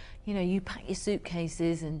 you know, you pack your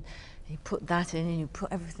suitcases and you put that in and you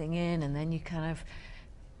put everything in, and then you kind of,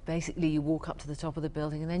 basically you walk up to the top of the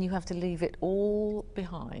building, and then you have to leave it all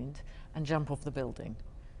behind and jump off the building.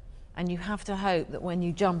 And you have to hope that when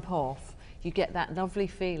you jump off, you get that lovely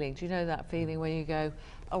feeling. Do you know that feeling where you go,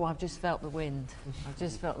 oh, I've just felt the wind. I've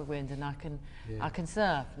just felt the wind, and I can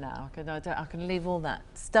surf now. I can leave all that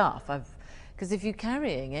stuff. Because if you're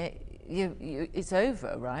carrying it, it's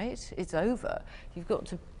over, right? It's over. You've got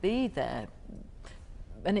to be there.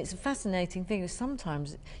 And it's a fascinating thing.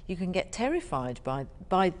 Sometimes you can get terrified by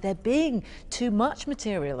there being too much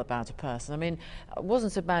material about a person. I mean, it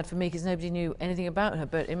wasn't so bad for me because nobody knew anything about her,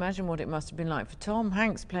 but imagine what it must have been like for Tom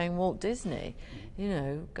Hanks playing Walt Disney. You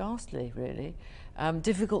know, ghastly, really.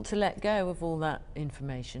 Difficult to let go of all that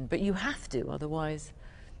information, but you have to, otherwise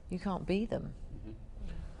you can't be them.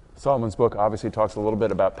 Solomon's book obviously talks a little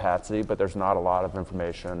bit about Patsy, but there's not a lot of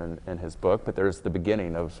information in his book, but there's the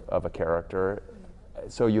beginning of a character.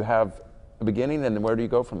 So you have a beginning, and where do you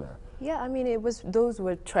go from there? Yeah, I mean, those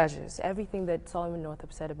were treasures. Everything that Solomon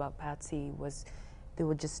Northup said about Patsy they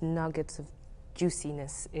were just nuggets of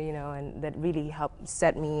juiciness, you know, and that really helped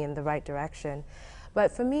set me in the right direction.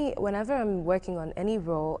 But for me, whenever I'm working on any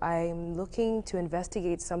role, I'm looking to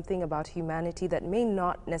investigate something about humanity that may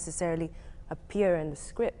not necessarily appear in the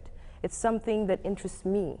script. It's something that interests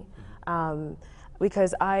me,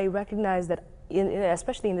 because I recognize that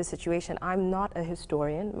especially in this situation, I'm not a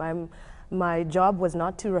historian. My job was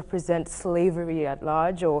not to represent slavery at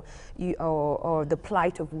large or the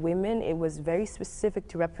plight of women. It was very specific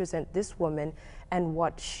to represent this woman and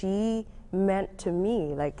what she meant to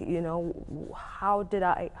me. Like, you know, how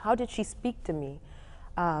did she speak to me?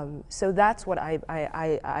 So that's what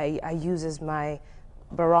I use as my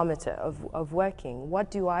barometer of working. What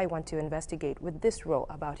do I want to investigate with this role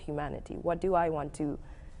about humanity? What do I want to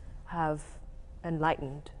have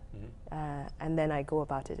enlightened? And then I go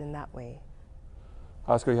about it in that way.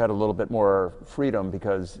 Oscar, you had a little bit more freedom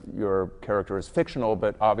because your character is fictional,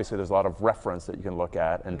 but obviously there's a lot of reference that you can look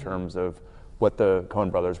at in terms of what the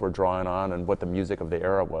Coen brothers were drawing on and what the music of the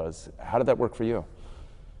era was. How did that work for you?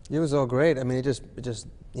 It was all great. I mean, it just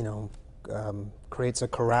you know, creates a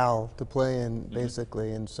corral to play in,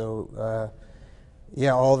 basically, and so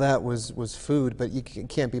yeah, all that was food, but you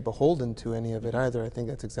can't be beholden to any of it either. I think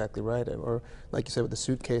that's exactly right. Or like you said with the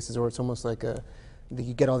suitcases, or it's almost like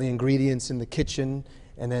you get all the ingredients in the kitchen,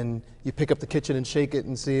 and then you pick up the kitchen and shake it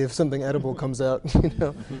and see if something edible comes out. You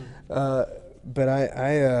know, but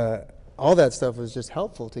I all that stuff was just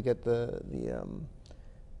helpful to get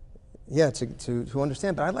yeah, to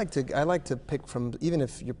understand. But I like to pick from, even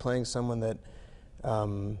if you're playing someone that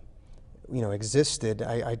you know, existed,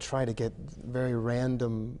 I try to get very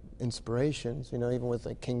random inspirations, you know, even with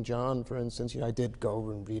like King John, for instance. You know, I did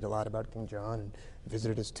go and read a lot about King John and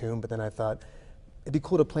visited his tomb, but then I thought it'd be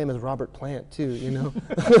cool to play him as Robert Plant too, you know.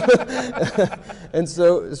 And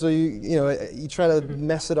so you know, you try to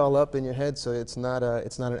mess it all up in your head so it's not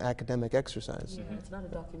an academic exercise. Yeah, it's not a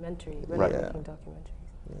documentary. We're Right. not making documentaries.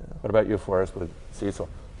 Yeah. What about you, Forrest, with Cecil?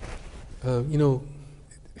 You know,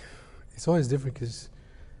 it's always different because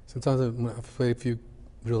sometimes when I've played a few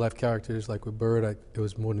real life characters, like with Bird, it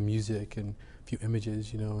was more the music and a few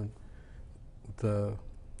images, you know. And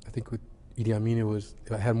I think with Idi Amin,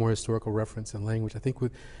 I had more historical reference and language. I think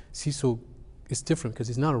with Cecil, it's different because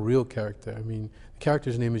he's not a real character. I mean, the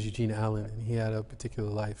character's name is Eugene Allen, and he had a particular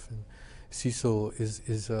life. And Cecil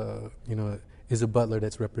is a butler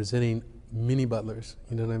that's representing many butlers.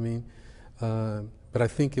 You know what I mean? But I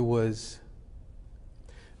think it was.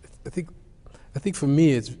 I think for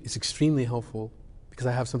me it's extremely helpful because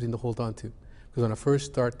I have something to hold on to. Because when I first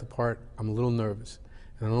start the part, I'm a little nervous,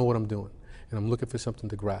 and I don't know what I'm doing, and I'm looking for something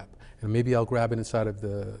to grab. And maybe I'll grab it inside of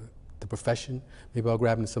the profession. Maybe I'll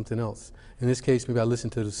grab it in something else. In this case, maybe I listen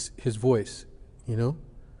to his voice, you know.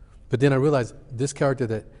 But then I realized this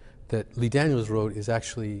character that Lee Daniels wrote is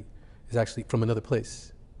actually from another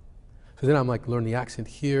place. So then I'm like, learn the accent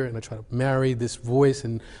here, and I try to marry this voice,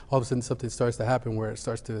 and all of a sudden something starts to happen where it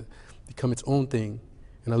starts to become its own thing.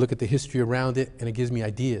 And I look at the history around it, and it gives me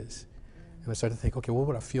ideas. And I start to think, okay, what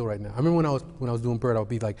would I feel right now? I remember when I was doing Bird, I would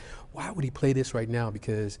be like, why would he play this right now?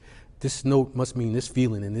 Because this note must mean this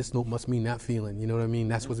feeling, and this note must mean that feeling. You know what I mean?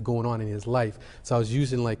 That's what's going on in his life. So I was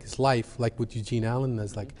using like his life, like with Eugene Allen,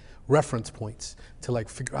 as like reference points to like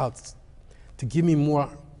figure out, to give me more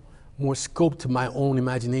scope to my own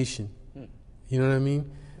imagination. You know what I mean?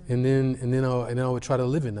 And then I would try to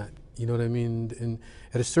live in that. You know what I mean? And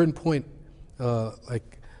at a certain point,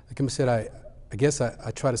 like I said, I guess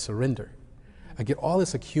I try to surrender. I get all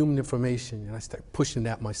this accumulated information, and I start pushing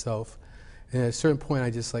that myself. And at a certain point, I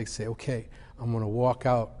just like say, okay, I'm gonna walk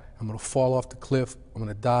out. I'm gonna fall off the cliff. I'm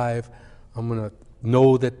gonna dive. I'm gonna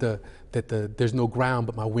know that there's no ground,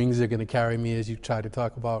 but my wings are gonna carry me, as you try to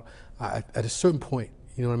talk about. At a certain point,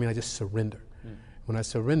 you know what I mean? I just surrender. When I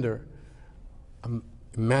surrender, I'm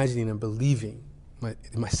imagining and believing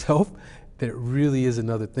in myself that it really is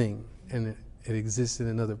another thing, and it exists in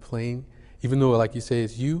another plane. Even though, like you say,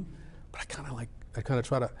 it's you, but I kind of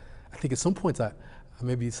try to. I think at some points I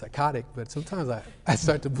may be psychotic, but sometimes I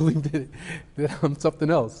start to believe that I'm something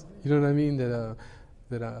else. You know what I mean? That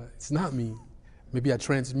it's not me. Maybe I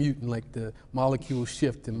transmute and like the molecules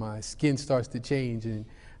shift and my skin starts to change, and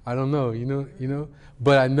I don't know. You know.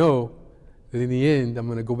 But I know that in the end I'm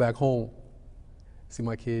gonna go back home, see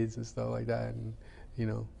my kids and stuff like that, and you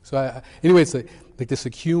know. So anyway, it's like this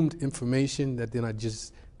accumulated information that then I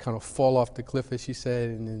just kind of fall off the cliff, as she said,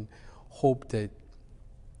 and then hope that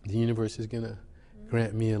the universe is gonna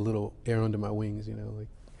grant me a little air under my wings, you know, like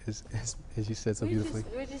as you said so beautifully.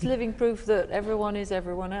 We're just living proof that everyone is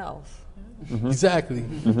everyone else. Exactly,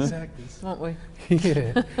 exactly. Aren't we?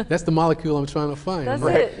 Yeah, that's the molecule I'm trying to find. That's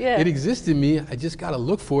right? it, yeah. It exists in me, I just gotta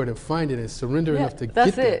look for it and find it and surrender enough to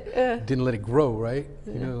get there. Yeah. Didn't let it grow, right?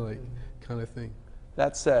 You know, like kind of thing.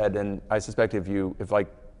 That said, and I suspect if like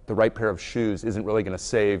the right pair of shoes isn't really going to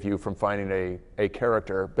save you from finding a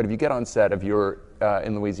character. But if you get on set, if you're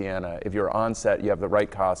in Louisiana, if you're on set, you have the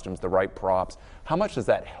right costumes, the right props, how much does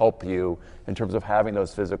that help you in terms of having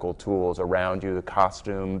those physical tools around you, the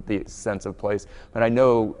costume, the sense of place? And I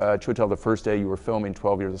know, Chiwetel, the first day you were filming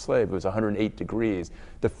 12 Years a Slave, it was 108 degrees.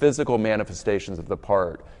 The physical manifestations of the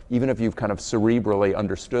part, even if you've kind of cerebrally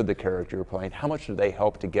understood the character you're playing, how much do they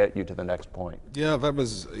help to get you to the next point? Yeah,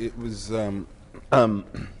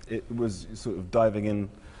 it was sort of diving in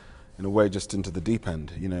a way, just into the deep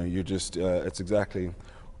end. You know, you just, it's exactly,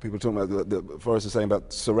 people talking about, Forrest is saying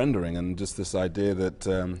about surrendering, and just this idea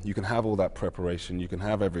that you can have all that preparation, you can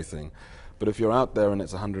have everything, but if you're out there and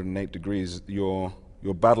it's 108 degrees, you're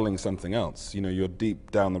battling something else. You know, you're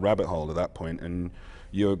deep down the rabbit hole at that point, and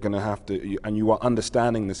you're going to have to, and you are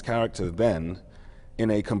understanding this character then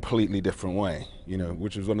in a completely different way, you know,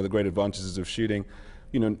 which is one of the great advantages of shooting,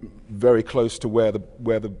 you know, very close to where the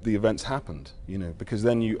events happened, you know, because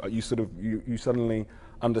then you suddenly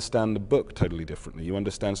understand the book totally differently. You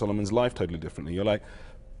understand Solomon's life totally differently. You're like,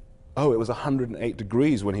 oh, it was 108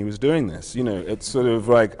 degrees when he was doing this. You know, it's sort of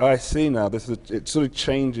like, I see now, it sort of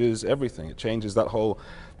changes everything. It changes that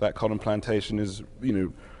cotton plantation is, you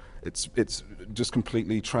know, it's just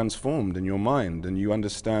completely transformed in your mind, and you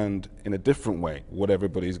understand in a different way what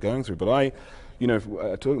everybody's going through. But you know,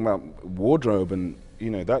 talking about wardrobe, and, you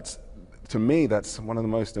know, to me, that's one of the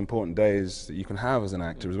most important days that you can have as an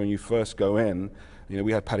actor, is when you first go in. You know,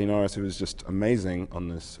 we had Patty Norris, who was just amazing on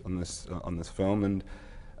this film,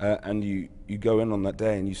 and you go in on that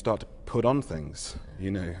day and you start to put on things,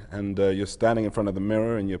 you know, and you're standing in front of the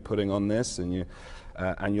mirror and you're putting on this, and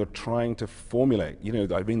you're trying to formulate, you know,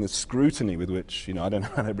 I mean, the scrutiny with which, you know, I don't know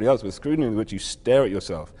about anybody else, but the scrutiny with which you stare at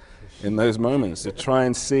yourself in those moments to try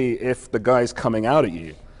and see if the guy's coming out at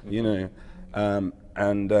you, you know,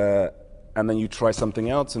 and then you try something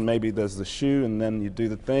else, and maybe there's the shoe, and then you do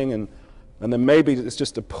the thing, and then maybe it's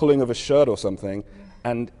just a pulling of a shirt or something,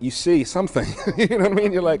 and you see something, you know what I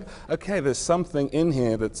mean? You're like, okay, there's something in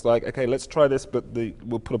here that's like, okay, let's try this, but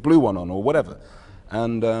we'll put a blue one on, or whatever.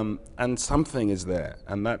 And something is there,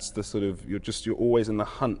 and that's the sort of, you're always in the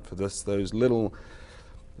hunt for those little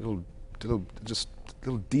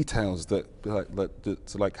details that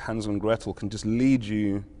like Hansel and Gretel can just lead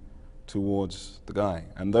you towards the guy.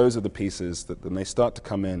 And those are the pieces that when they start to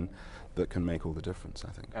come in that can make all the difference,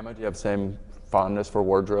 I think. Emma, do you have the same fondness for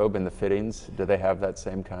wardrobe and the fittings? Do they have that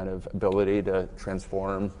same kind of ability to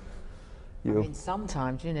transform you? I mean,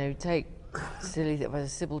 sometimes, you know, take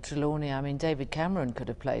Sybil Trelawney, I mean, David Cameron could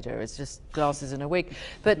have played her. It's just glasses and a wig.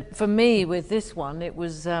 But for me, with this one, it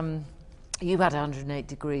was, you had 108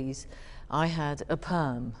 degrees. I had a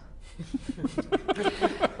perm.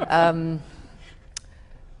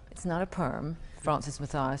 It's not a perm. Frances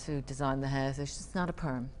Mathias, who designed the hair, says it's not a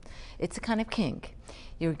perm. It's a kind of kink.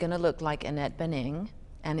 You're going to look like Annette Bening,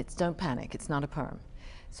 and it's, don't panic, it's not a perm.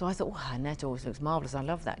 So I thought, wow, Annette always looks marvellous. I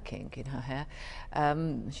love that kink in her hair.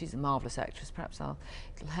 She's a marvellous actress. Perhaps it'll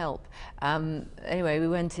help. Anyway, we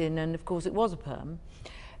went in, and of course it was a perm.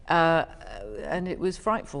 And it was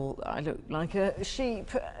frightful. I looked like a sheep,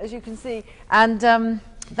 as you can see. And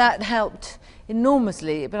that helped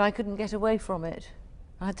enormously, but I couldn't get away from it.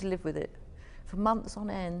 I had to live with it for months on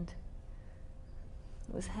end.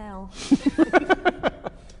 It was hell.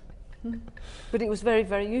 But it was very,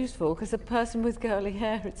 very useful, because a person with curly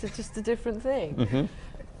hair, it's just a different thing. Mm-hmm.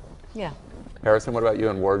 Yeah. Harrison, what about you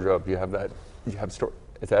in wardrobe? You have that, is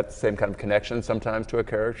that the same kind of connection sometimes to a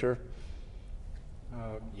character?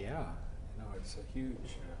 Yeah, no, it's a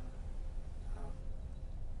huge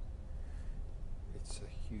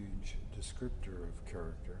descriptor of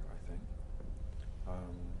character, I think.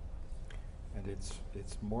 And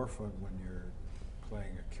it's more fun when you're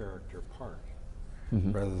playing a character part,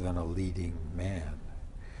 mm-hmm. rather than a leading man,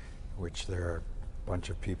 which there are a bunch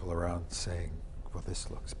of people around saying, well, this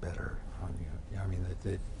looks better on you. I mean,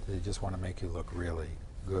 they just want to make you look really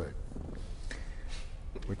good,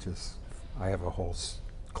 which is, I have a whole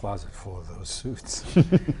closet full of those suits.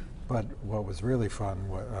 But what was really fun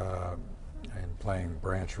in playing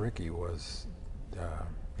Branch Rickey was,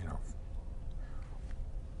 you know,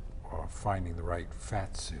 finding the right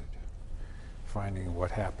fat suit, finding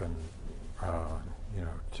what happened, you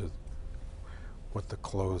know, to what the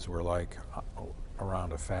clothes were like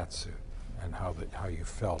around a fat suit, and how you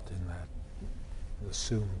felt in that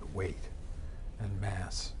assumed weight and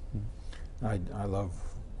mass. Mm. I love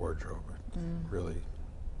wardrobe. Really,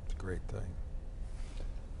 it's a great thing.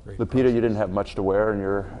 Lupita, you didn't have much to wear in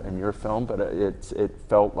your film, but it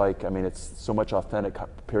felt like, I mean, it's so much authentic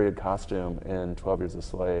period costume in 12 Years a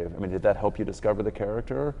Slave. I mean, did that help you discover the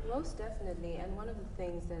character? Most definitely, and one of the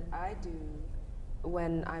things that I do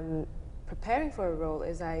when I'm preparing for a role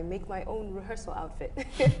is I make my own rehearsal outfit.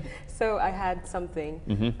 So I had something,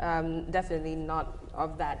 definitely not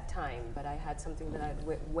of that time, but I had something that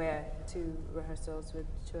I'd wear to rehearsals with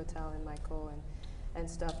Chiwetel and Michael and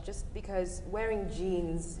stuff, just because wearing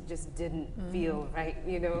jeans just didn't feel right,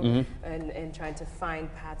 you know, and trying to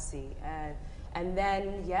find Patsy. And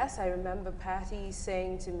then, yes, I remember Patty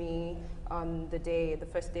saying to me on the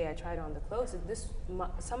first day I tried on the clothes, that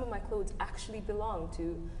some of my clothes actually belong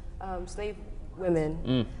to slave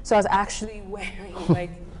women. So I was actually wearing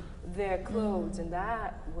like their clothes, and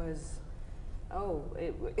that was,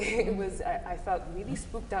 it was, I felt really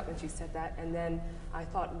spooked out when she said that, and then I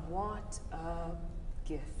thought, what a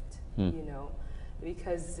gift, you know,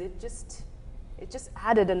 because it just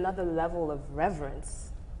added another level of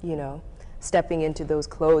reverence, you know, stepping into those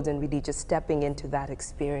clothes and really just stepping into that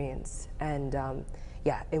experience. And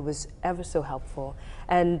yeah, it was ever so helpful.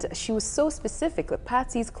 And she was so specific. Like,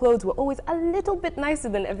 Patsy's clothes were always a little bit nicer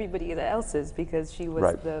than everybody else's because she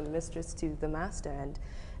was the mistress to the master.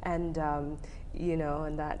 And you know,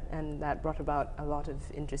 and that brought about a lot of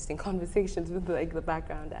interesting conversations with like the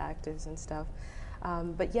background actors and stuff.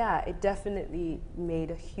 But yeah, it definitely made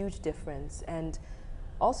a huge difference. And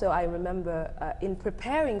also, I remember in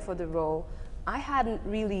preparing for the role, I hadn't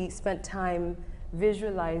really spent time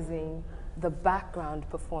visualizing the background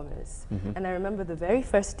performers. And I remember the very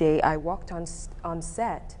first day I walked on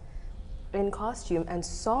set in costume and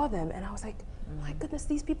saw them, and I was like, my goodness,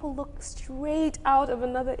 these people look straight out of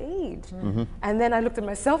another age. And then I looked at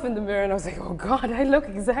myself in the mirror and I was like, oh God, I look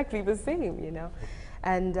exactly the same, you know?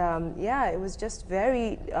 And yeah, it was just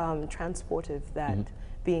very transportive, that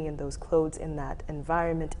being in those clothes, in that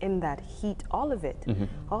environment, in that heat, all of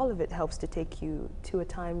it helps to take you to a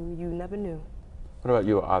time you never knew. What about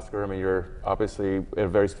you, Oscar? I mean, you're obviously in a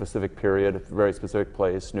very specific period, a very specific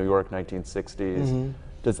place, New York, 1960s.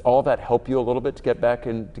 Does all that help you a little bit to get back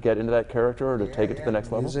and to get into that character, or to take it to the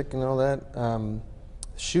next level? Music and all that.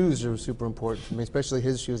 Shoes are super important for me, especially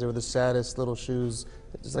his shoes. They were the saddest little shoes,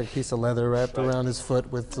 just like a piece of leather wrapped around his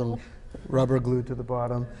foot with some rubber glued to the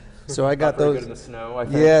bottom. So I got those. Good in the snow, I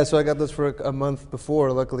think. Yeah, so I got those for a month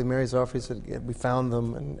before. Luckily, Mary's office said we found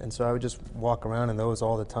them, and so I would just walk around in those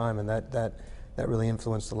all the time, and that really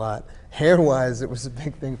influenced a lot. Hair-wise, it was a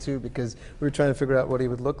big thing too, because we were trying to figure out what he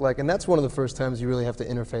would look like, and that's one of the first times you really have to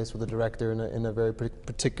interface with a director in a very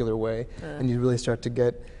particular way, and you really start to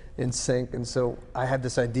get in sync. And so I had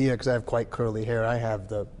this idea, because I have quite curly hair. I have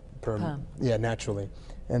the perm, yeah, naturally,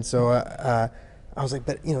 and so I was like,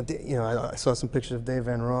 but you know, I saw some pictures of Dave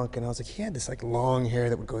Van Ronk, and I was like, he had this like long hair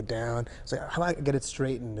that would go down. I was like, how about I get it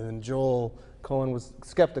straightened? And then Joel Cohen was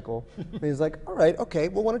skeptical. And he's like, all right, okay,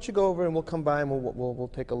 well, why don't you go over and we'll come by and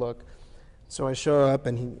we'll take a look. So I show up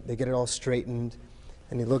and they get it all straightened,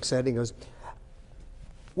 and he looks at it and he goes,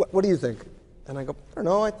 what do you think? And I go, I don't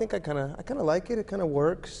know, I think I kind of like it. It kind of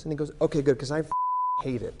works. And he goes, okay, good, because I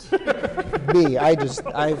hate it. Me, I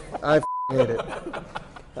hate it.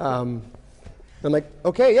 I'm like,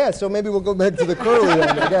 okay, yeah, so maybe we'll go back to the curly one,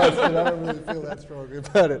 I guess, because I don't really feel that strongly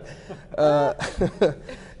about it.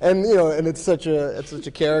 And you know, and it's such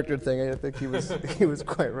a character thing. I think he was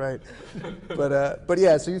quite right. But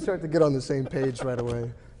yeah, so you start to get on the same page right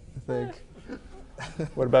away, I think.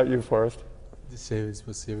 What about you, Forrest? The same as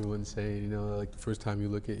what everyone's saying, you know, like the first time you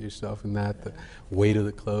look at yourself in that, the weight of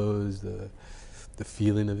the clothes, the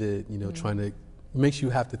feeling of it, you know, makes you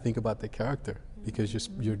have to think about the character, because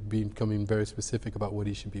you're becoming very specific about what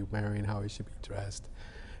he should be wearing, how he should be dressed,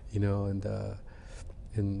 you know, and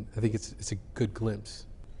I think it's a good glimpse.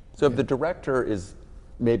 So if the director is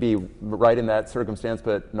maybe right in that circumstance,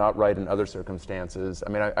 but not right in other circumstances, I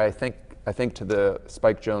mean, I think to the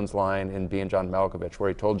Spike Jonze line in Being John Malkovich, where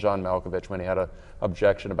he told John Malkovich when he had an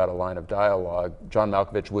objection about a line of dialogue, John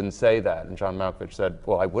Malkovich wouldn't say that, and John Malkovich said,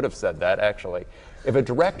 well, I would have said that, actually. If a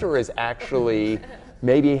director is actually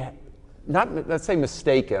maybe not, let's say,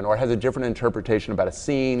 mistaken, or has a different interpretation about a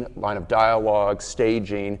scene, line of dialogue,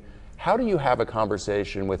 staging, how do you have a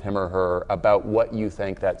conversation with him or her about what you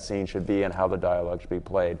think that scene should be and how the dialogue should be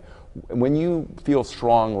played? When you feel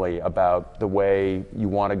strongly about the way you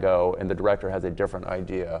want to go and the director has a different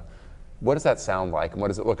idea, what does that sound like, and what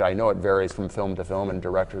does it look like? I know it varies from film to film and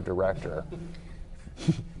director to director.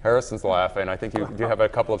 Harrison's laughing. I think do you have a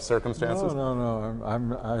couple of circumstances? No.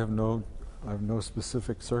 I have no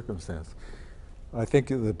specific circumstance. I think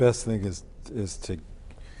the best thing is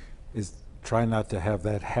try not to have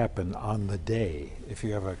that happen on the day. If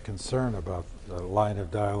you have a concern about a line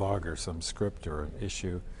of dialogue or some script or an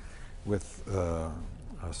issue with a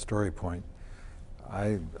story point,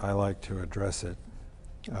 I like to address it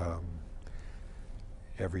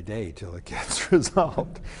every day till it gets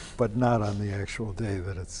resolved, but not on the actual day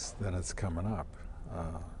that it's coming up.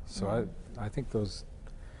 So I think those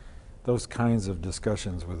kinds of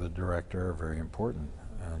discussions with the director are very important,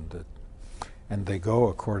 and they go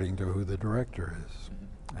according to who the director is,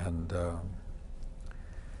 and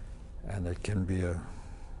it can be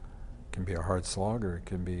a hard slog, or it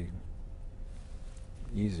can be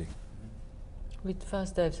easy. With the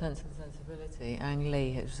first day of Sense and Sensibility, Ang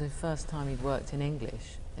Lee, it was the first time he'd worked in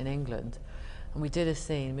English in England, and we did a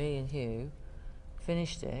scene, me and Hugh,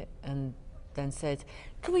 finished it, and then said,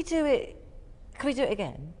 can we do it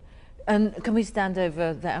again? And can we stand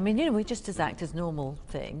over there? I mean, you know, we just as actors, normal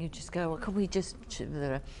thing. You just go, well, can we just...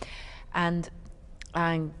 And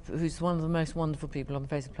Ang, who's one of the most wonderful people on the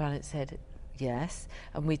face of the planet, said yes,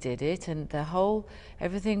 and we did it, and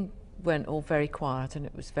everything went all very quiet, and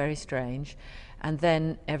it was very strange. And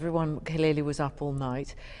then everyone clearly was up all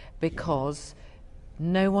night, because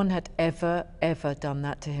no one had ever done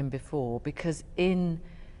that to him before, because in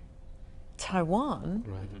Taiwan,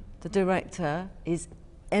 the director is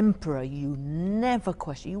emperor. You never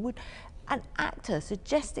question. An actor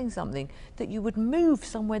suggesting something that you would move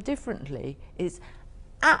somewhere differently is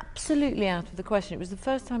absolutely out of the question. It was the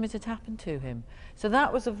first time it had happened to him. So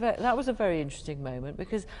that was a very interesting moment,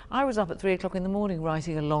 because I was up at 3 o'clock in the morning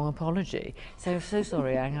writing a long apology. So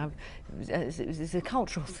sorry, Ang. It's a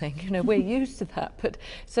cultural thing, you know. We're used to that, but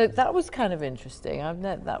so that was kind of interesting.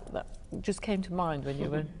 That just came to mind when you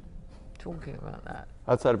were talking about that.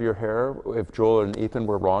 Outside of your hair, if Joel and Ethan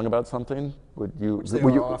were wrong about something, would you? They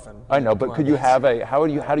were often. I know, but could you have how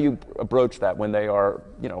do you broach that when they are,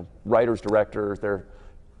 you know, writers, directors? They're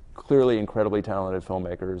clearly incredibly talented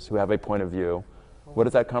filmmakers who have a point of view. What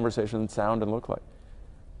does that conversation sound and look like?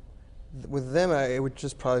 With them, it would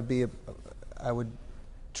just probably be I would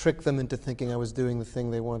trick them into thinking I was doing the thing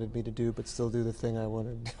they wanted me to do, but still do the thing I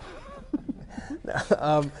wanted.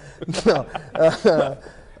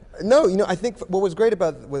 No, you know, I think what was great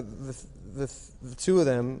about the two of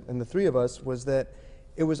them and the three of us was that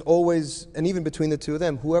it was always, and even between the two of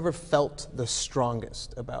them, whoever felt the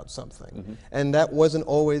strongest about something. And that wasn't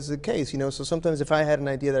always the case, you know. So sometimes if I had an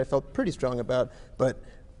idea that I felt pretty strong about, but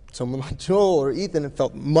someone like Joel or Ethan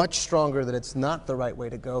felt much stronger that it's not the right way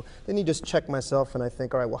to go, then you just check myself and I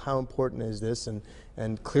think, all right, well, how important is this?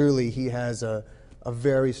 And clearly he has a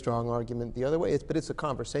very strong argument the other way. But it's a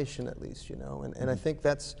conversation at least, you know. And I think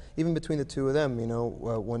that's, even between the two of them, you know,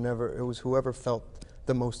 whenever, it was whoever felt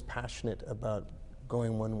the most passionate about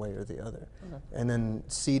going one way or the other. And then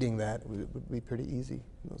seeding that would be pretty easy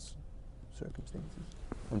in those circumstances.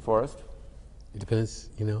 And Forrest? It depends,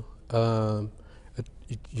 you know.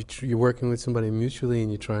 You're working with somebody mutually and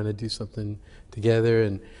you're trying to do something together,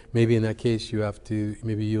 and maybe in that case you have to,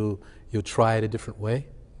 maybe you'll try it a different way,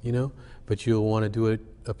 you know, but you'll want to do it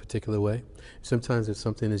a particular way. Sometimes if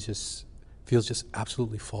something is feels just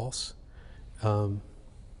absolutely false,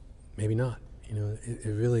 maybe not. You know, it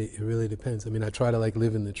really depends. I mean, I try to like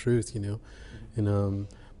live in the truth, you know, and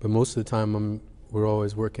but most of the time we're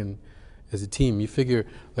always working as a team. You figure,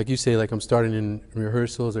 like you say, like I'm starting in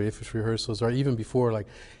rehearsals or if it's rehearsals or even before, like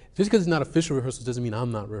just because it's not official rehearsals doesn't mean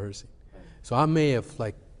I'm not rehearsing. So I may have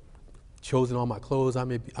like chosen all my clothes. I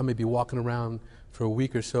may be walking around for a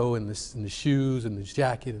week or so in the shoes and the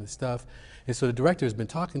jacket and the stuff, and so the director has been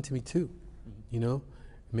talking to me too, you know.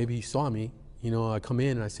 Maybe he saw me. You know, I come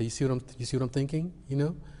in and I say, you see what I'm thinking, you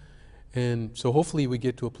know? And so hopefully we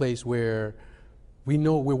get to a place where we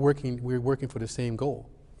know we're working for the same goal,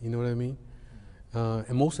 you know what I mean?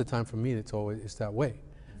 And most of the time for me, it's that way.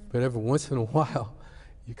 But every once in a while,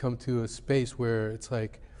 you come to a space where it's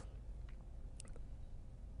like,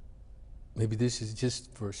 maybe this is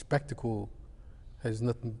just for spectacle, has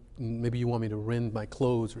nothing, maybe you want me to rend my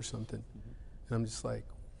clothes or something. And I'm just like,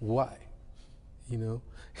 why? You know,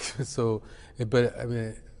 so, but I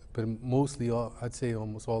mean, but mostly, I'd say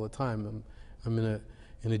almost all the time, I'm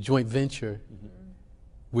in a joint venture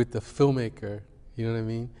with the filmmaker. You know what I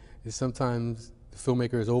mean? And sometimes the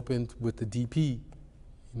filmmaker is open with the DP, you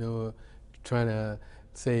know, trying to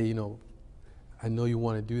say, you know, I know you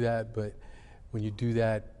want to do that, but when you do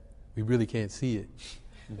that, we really can't see it.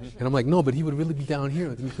 And I'm like, no, but he would really be down here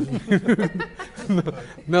with me.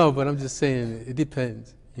 No, but I'm just saying, it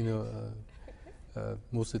depends, you know.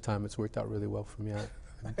 Most of the time it's worked out really well for me. I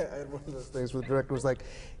had one of those things where the director was like,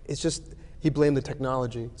 it's just, he blamed the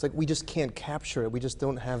technology. It's like, we just can't capture it. We just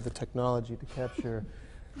don't have the technology to capture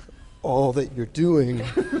all that you're doing.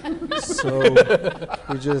 So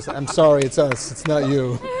I'm sorry, it's us, it's not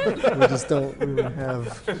you. We just don't really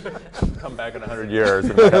have. Come back in 100 years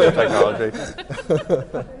and have the technology.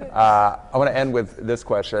 I want to end with this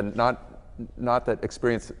question. Not that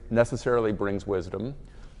experience necessarily brings wisdom,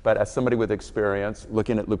 but as somebody with experience,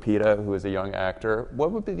 looking at Lupita, who is a young actor,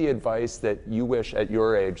 what would be the advice that you wish at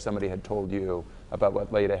your age somebody had told you about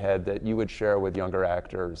what laid ahead that you would share with younger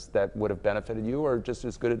actors that would have benefited you, or just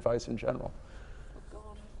as good advice in general?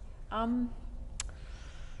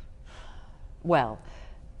 Well,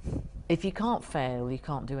 if you can't fail, you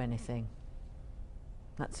can't do anything.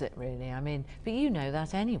 That's it, really. I mean, but you know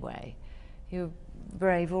that anyway. You're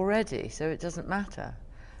brave already, so it doesn't matter.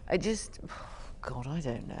 God, I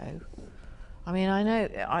don't know. I mean, I know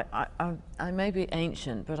I may be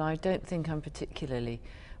ancient, but I don't think I'm particularly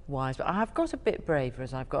wise. But I have got a bit braver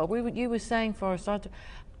as I've got. You were saying, Forrest,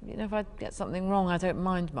 if I get something wrong, I don't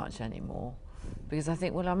mind much anymore. Because I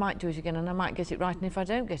think, well, I might do it again and I might get it right, and if I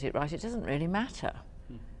don't get it right, it doesn't really matter.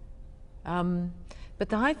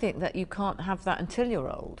 But I think that you can't have that until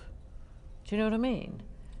you're old. Do you know what I mean?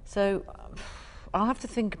 So I'll have to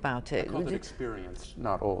think about it. I call it experience,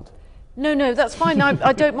 not old. No, that's fine.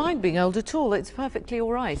 I don't mind being old at all. It's perfectly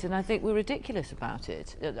all right. And I think we're ridiculous about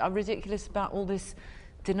it. I'm ridiculous about all this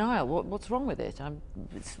denial. What's wrong with it? I'm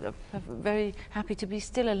very happy to be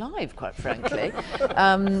still alive, quite frankly,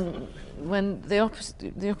 when the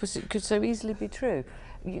opposite could so easily be true.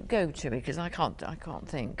 You go, Chewie, because I can't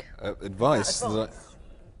think. Advice?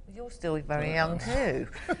 You're still very young too.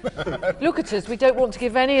 Look at us. We don't want to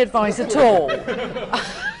give any advice at all.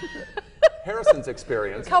 Harrison's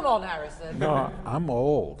experience. Come on, Harrison. No, I'm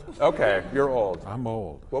old. Okay, you're old. I'm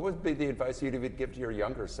old. What would be the advice you would give to your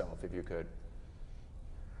younger self, if you could?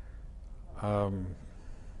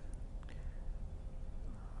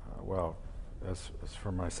 Well, as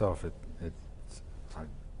for myself,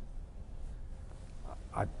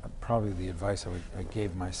 I probably the advice I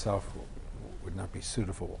gave myself would not be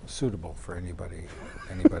suitable for anybody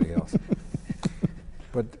else.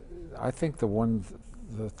 But I think the one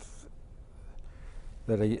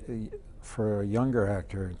for a younger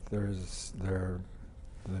actor, the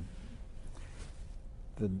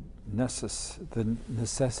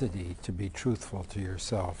necessity to be truthful to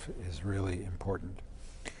yourself is really important.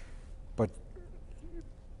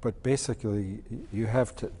 But basically, you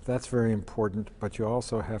have to. That's very important. But you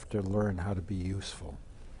also have to learn how to be useful.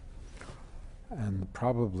 And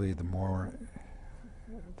probably the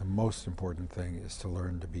most important thing is to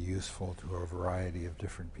learn to be useful to a variety of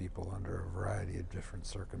different people under a variety of different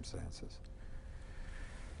circumstances.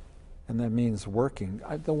 And that means working.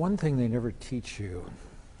 The one thing they never teach you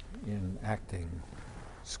in acting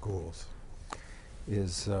schools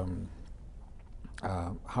is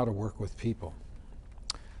how to work with people,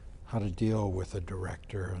 how to deal with a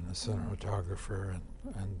director and a cinematographer,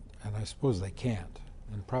 and I suppose they can't,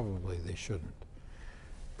 and probably they shouldn't.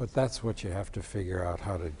 But that's what you have to figure out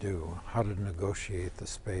how to do, how to negotiate the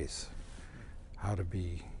space, how to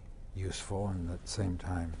be useful, and at the same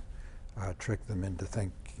time trick them into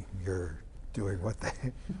thinking you're doing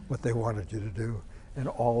what they wanted you to do, and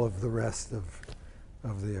all of the rest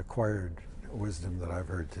of the acquired wisdom that I've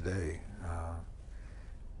heard today.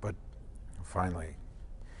 But finally,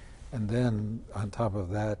 and then on top of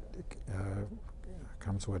that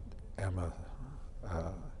comes what Emma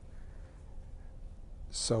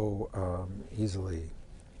so easily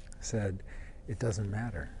said, it doesn't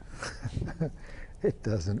matter. It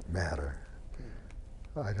doesn't matter.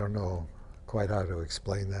 I don't know quite how to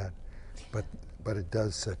explain that, but it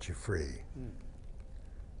does set you free.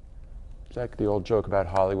 It's like the old joke about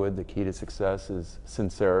Hollywood, the key to success is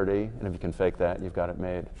sincerity, and if you can fake that, you've got it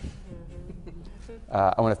made.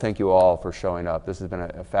 I want to thank you all for showing up. This has been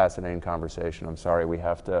a fascinating conversation. I'm sorry we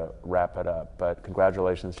have to wrap it up, but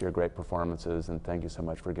congratulations to your great performances, and thank you so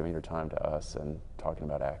much for giving your time to us and talking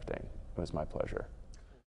about acting. It was my pleasure.